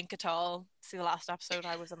do a link at all. See the last episode,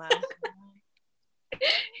 I was a mess.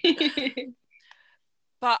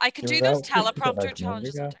 But I could do You're those out, just a bit teleprompter like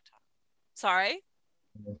challenges on Maria. TikTok. Sorry?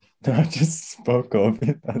 I just spoke over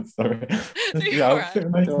it. That's sorry. The You're outfit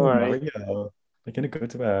right. reminds me of Don't worry. Mario. They're gonna go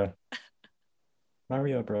to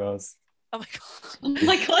Mario Bros. Oh my God. Oh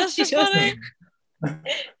my God, That's she just funny. does.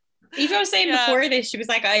 Eva was saying Yeah. before this, she was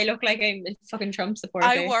like, I look like I'm a fucking Trump supporter.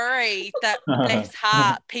 I worry that this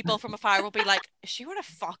hat, people from afar will be like, is she wearing a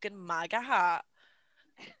fucking MAGA hat?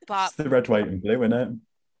 But It's the red, white, and blue, isn't it?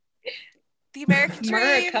 the American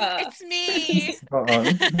dream, America. it's me. Spot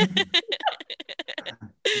on.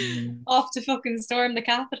 Off to fucking storm the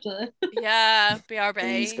Capitol. Yeah,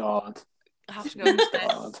 Please BRB. God. I have to go into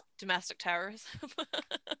God. this domestic terrorism.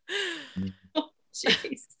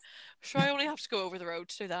 Jeez. Sure, I only have to go over the road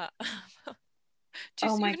to do that. Too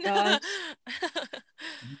Oh my soon. God.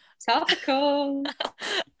 Topical.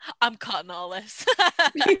 I'm cutting all this.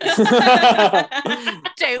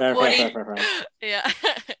 Fair, Don't worry. fair. Yeah.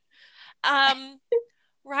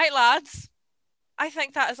 Right, lads. I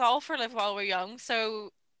think that is all for Live While We're Young.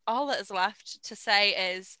 So all that is left to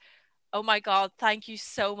say is, oh my God, thank you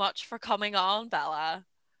so much for coming on, Bella.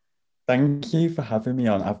 Thank you for having me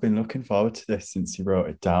on. I've been looking forward to this since you wrote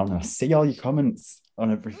it down. And I see all your comments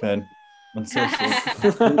on everything on social.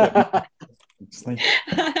 It's like,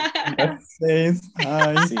 yes, please.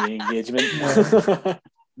 Hi. See the engagement.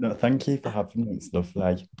 No, thank you for having me. It's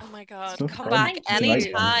lovely. Oh my God, So come fun. back Thank you.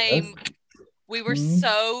 anytime. We were Mm.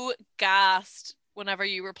 so gassed whenever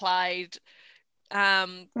you replied.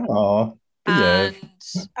 Oh, And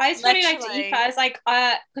I was funny like to Literally. Aoife, I was like,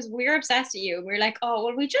 because we were obsessed with you. We were like, oh,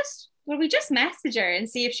 will we just message her and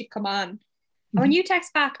see if she'd come on? And when you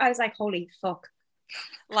text back, I was like, holy fuck.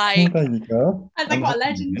 like, there you go. I was like, I'm what a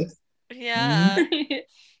happy with legend. this. yeah.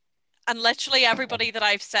 And literally everybody that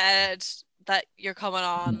I've said that you're coming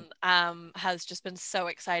on has just been so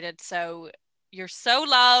excited. So you're so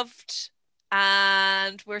loved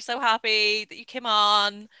and we're so happy that you came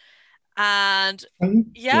on. And Thank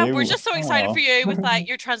yeah, we're you. just so excited Aw. for you with like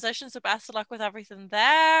your transition. So best of luck with everything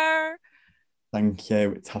there. Thank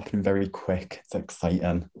you. It's happening very quick. It's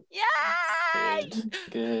exciting. Yay!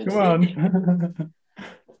 Good. Go on.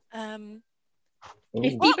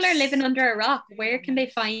 If Oh. people are living under a rock, where can they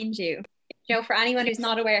find you? You know, for anyone who's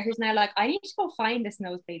not aware, who's now like, I need to go find this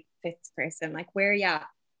nosebleed fits person, like, where are you at?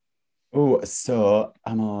 Oh, so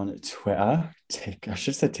I'm on Twitter, I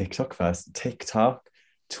should say TikTok first. TikTok,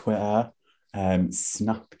 Twitter,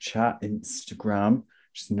 Snapchat, Instagram,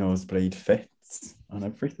 just Nosebleed Fits on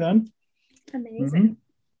everything. Amazing.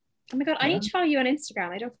 Oh my God, I Yeah. need to follow you on Instagram.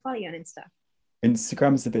 I don't follow you on Insta.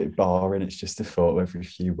 Instagram's a bit boring. It's just a photo every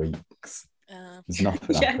few weeks. There's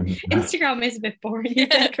nothing Yeah, happening. Instagram is a bit boring. You're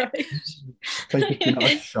dead right. It's like if you're not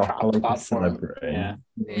a shop or like a Platform. celebrity. Yeah.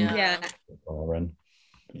 Yeah, It's a bit boring.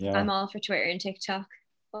 Yeah. I'm all for Twitter and TikTok.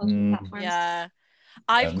 Both Mm. platforms. Yeah.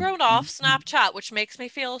 I've Um, grown off Snapchat, which makes me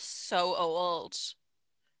feel so old.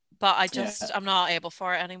 But I'm not able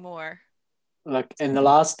for it anymore. Look, in the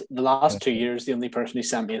last 2 years, the only person who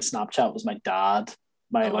sent me a Snapchat was my dad,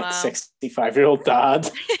 my Oh, wow. 65-year-old dad.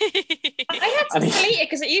 I had to delete it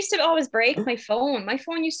because it used to always break my phone. My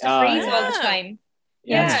phone used to freeze all the yeah. time.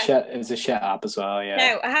 Yeah, Yeah. it was a shit app as well. Yeah.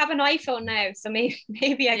 Now I have an iPhone now, so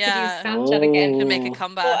maybe I Yeah. could use Snapchat again. Can make a Ooh. But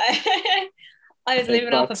comeback. I was Big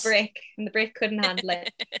living off bucks. a brick, and the brick couldn't handle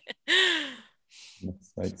it.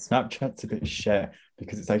 It's like Snapchat's a bit shit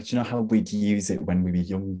because it's like, do you know how we'd use it when we were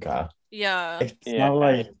younger? Yeah. It's Yeah. not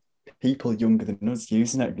like people younger than us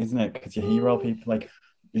using it, isn't it? Because you hear all people like,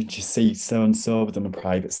 you just see so and so with them a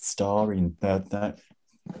private story and that.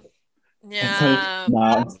 Yeah. It's like,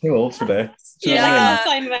 nah, I'm too old for this. Do you know what I Yeah. mean? I'll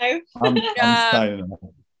sign them out. I'm Yeah. signing up.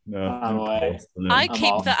 No, I'm away. posting I it. I'm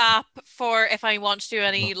keep off. the app for if I want to do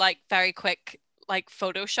any like very quick like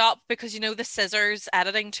Photoshop because you know the scissors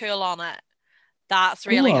editing tool on it. That's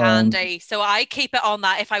really Go on. handy. So I keep it on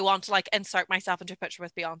that if I want to like insert myself into a picture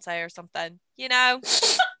with Beyonce or something. You know,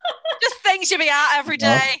 just things you be at every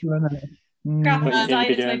day. Graphic What you design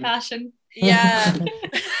be is my doing? passion. Yeah.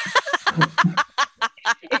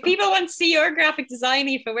 If people want to see your graphic design,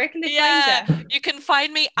 Aoife, where can they Yeah. find you? You can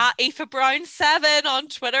find me at Aoife Brown 7 on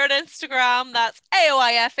Twitter and Instagram. That's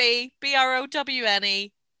AOIFE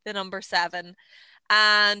BROWNE 7.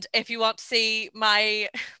 And if you want to see my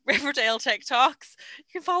Riverdale TikToks, you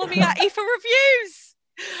can follow me at Aoife Reviews.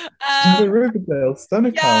 The Riverdale Stun Yeah,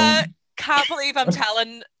 account. can't believe I'm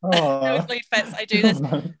telling Aw. Nosebleed Fits I do this,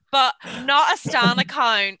 but not a stan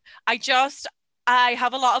account. I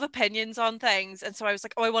have a lot of opinions on things, and so I was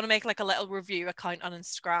like, oh, I want to make like a little review account on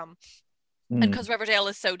Instagram. And because Riverdale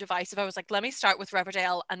is so divisive, I was like, let me start with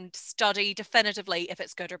Riverdale and study definitively if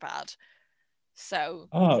it's good or bad. So,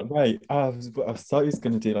 Oh, right. I thought he was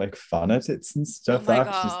going to do like fan edits and oh stuff. my That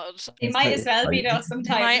actually god, It might as well be though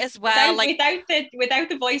sometimes. might as well, without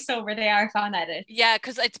the voiceover, they are fan edits. yeah,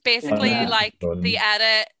 because it's basically Yeah. like Fun. the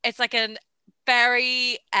edit. It's like a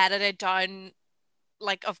very edited down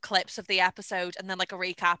like of clips of the episode and then like a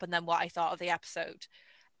recap and then what I thought of the episode.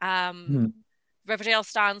 Riverdale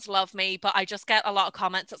stans love me, but I just get a lot of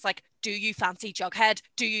comments. It's like, do you fancy Jughead?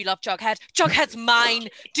 Do you love Jughead? Jughead's mine.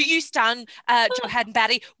 Do you stan Jughead and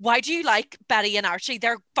Betty? Why do you like Betty and Archie?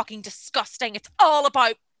 They're fucking disgusting. It's all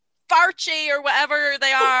about Farchie or whatever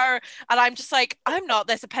they are. And I'm just like, I'm not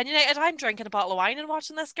this opinionated. I'm drinking a bottle of wine and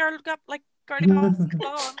watching this girl get like girly boss. Come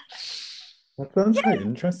on. That sounds quite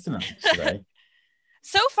interesting, actually.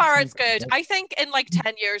 So far, Sounds it's good. good. I think in like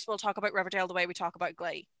 10 years, we'll talk about Riverdale the way we talk about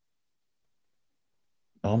Glee.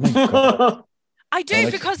 Oh my god. I do, That,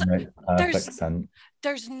 like, because makes perfect there's- sense.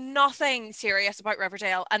 there's nothing serious about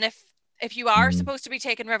Riverdale. And if you are Mm. supposed to be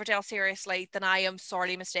taking Riverdale seriously, then I am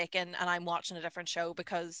sorely mistaken and I'm watching a different show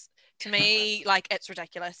because to me, like, it's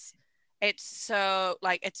ridiculous. It's so,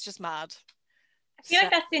 like, it's just mad. I feel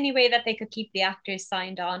like that's the only way that they could keep the actors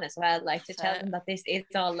signed on as well, like to That's tell it. them that this is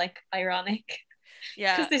all like ironic.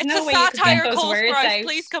 Yeah. 'Cause there's It's no a way you could get satire, those Cole words Sprouse. out.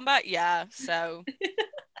 Please come back. Yeah, so.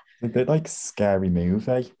 A bit like Scary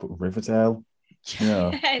Movie, but Riverdale.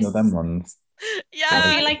 Yeah, Yes. no, them ones. I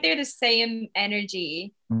Yeah. feel like they're the same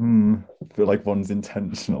energy. Feel like one's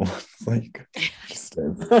intentional. It's like, just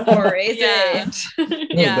is. Or is Yeah. it? Oh,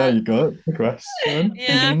 Yeah. there you go. The question.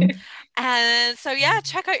 Yeah. Mhm. And so, yeah,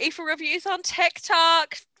 check out Aoife Reviews on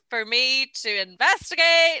TikTok for me to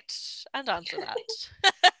investigate and answer that.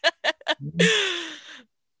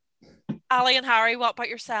 Ali and Harry, what about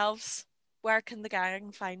yourselves? Where can the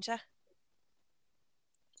gang find you?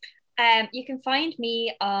 You can find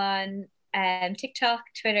me on TikTok,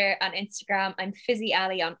 Twitter, and Instagram. I'm Fizzy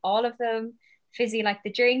Ali on all of them. Fizzy like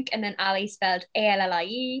the drink, and then Ali spelled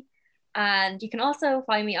ALLIE. And you can also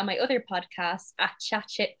find me on my other podcast at Chat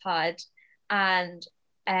Shit Pod. And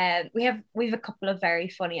we have a couple of very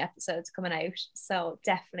funny episodes coming out, so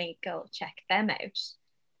definitely go check them out.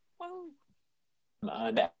 Wow.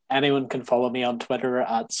 Anyone can follow me on Twitter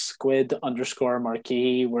at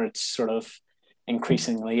squid_marquee, where it's sort of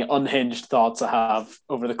increasingly unhinged thoughts I have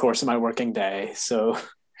over the course of my working day. So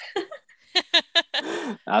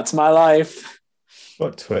that's my life.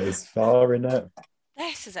 what Twitter's for, innit?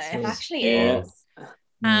 This is It it. actually Yeah.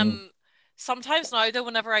 is. Sometimes now though,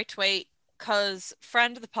 whenever I tweet, because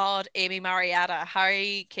friend of the pod, Amy Marietta,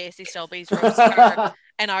 Harry Casey Stilby's roasted her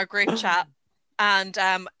in our group chat, and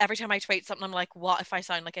every time I tweet something, I'm like, what if I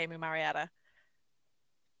sound like Amy Marietta?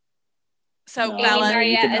 So No. Amy Bella,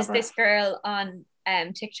 Marietta is never. this girl on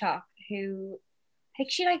TikTok who I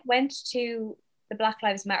think she like went to the Black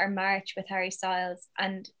Lives Matter march with Harry Styles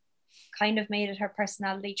and kind of made it her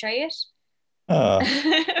personality trait. Oh,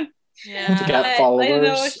 yeah, To get I don't know.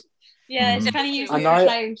 followers. Yeah, Mm. she kind of used And her now-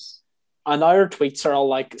 clout. And our tweets are all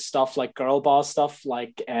like stuff like girl boss stuff,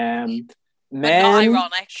 like men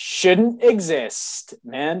ironic. shouldn't exist.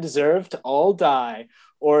 Men deserve to all die.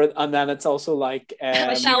 And then it's also like She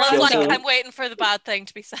Bella's wrote like, also- I'm waiting for the bad thing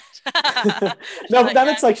to be said. No, but then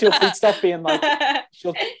it's like she'll tweet stuff being like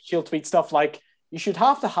she'll tweet stuff like you should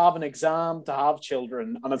have to have an exam to have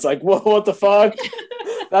children, and it's like, whoa, what the fuck?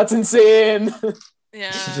 That's insane.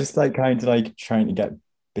 Yeah. she's just like kind of like trying to get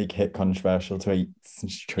big hit controversial tweets. And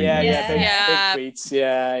she's tweeting Yeah, anything. Yeah. big tweets.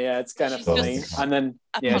 Yeah, it's kind of She's funny. just And then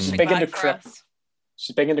A yeah, she's punching big into bag for crypto. us.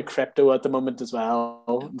 She's big into crypto at the moment as well,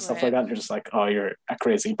 and stuff like great. that. And you're just like, oh, you're a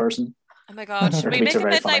crazy person. Oh my god, should Her we tweets make are a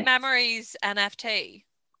very Midnight funny. Memories NFT?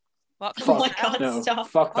 What Oh comes my out? God. No, Stop.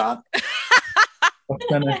 fuck that. What's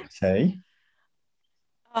NFT?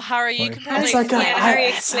 Oh, Harry, you Like- can probably It's like Yeah, Harry,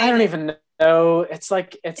 explain I don't it. even know. It's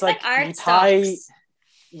like art you tie. stocks.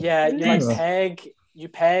 Yeah, you Isn't like it? you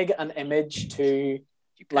peg an image to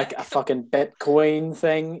You like pick. a fucking Bitcoin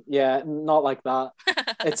thing. Yeah, not like that.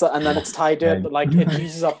 It's and then it's tied to it, Okay. but like it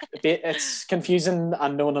uses up. It's confusing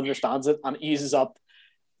and no one understands it, and it uses up.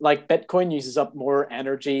 Like Bitcoin uses up more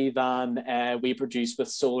energy than we produce with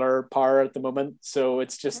solar power at the moment, so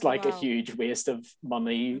it's just Oh, like a wow. huge waste of Oh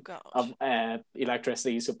money god. of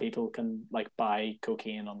electricity, so people can like buy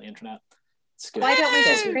cocaine on the internet. It's good. Why don't we It's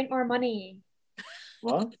just good. print more money?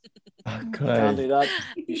 What? Oh, You can't do God. that.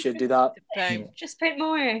 You should do that. Boom. Just print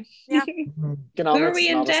more. Yeah. Economics we is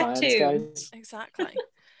in not a debt science, to? guys. Exactly.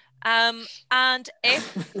 And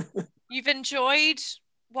if you've enjoyed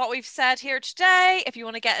what we've said here today, if you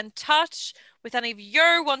want to get in touch with any of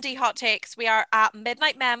your 1D hot takes, we are at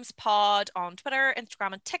Midnight Mems Pod on Twitter,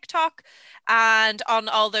 Instagram, and TikTok. And on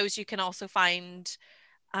all those, you can also find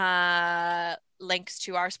links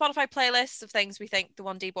to our Spotify playlists of things we think the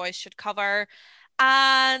 1D boys should cover,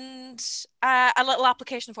 and a little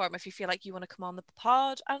application form if you feel like you want to come on the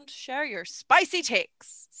pod and share your spicy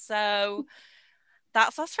takes. So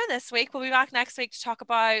that's us for this week. We'll be back next week to talk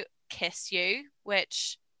about Kiss You,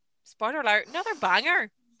 which, spoiler alert, another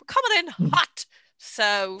banger. We're coming in hot.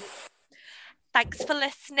 So thanks for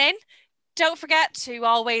listening. Don't forget to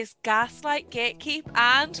always gaslight, gatekeep,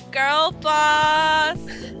 and girl boss.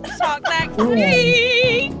 Talk next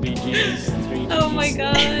week. 3 Gs, 3 Oh my Gs.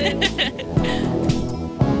 God.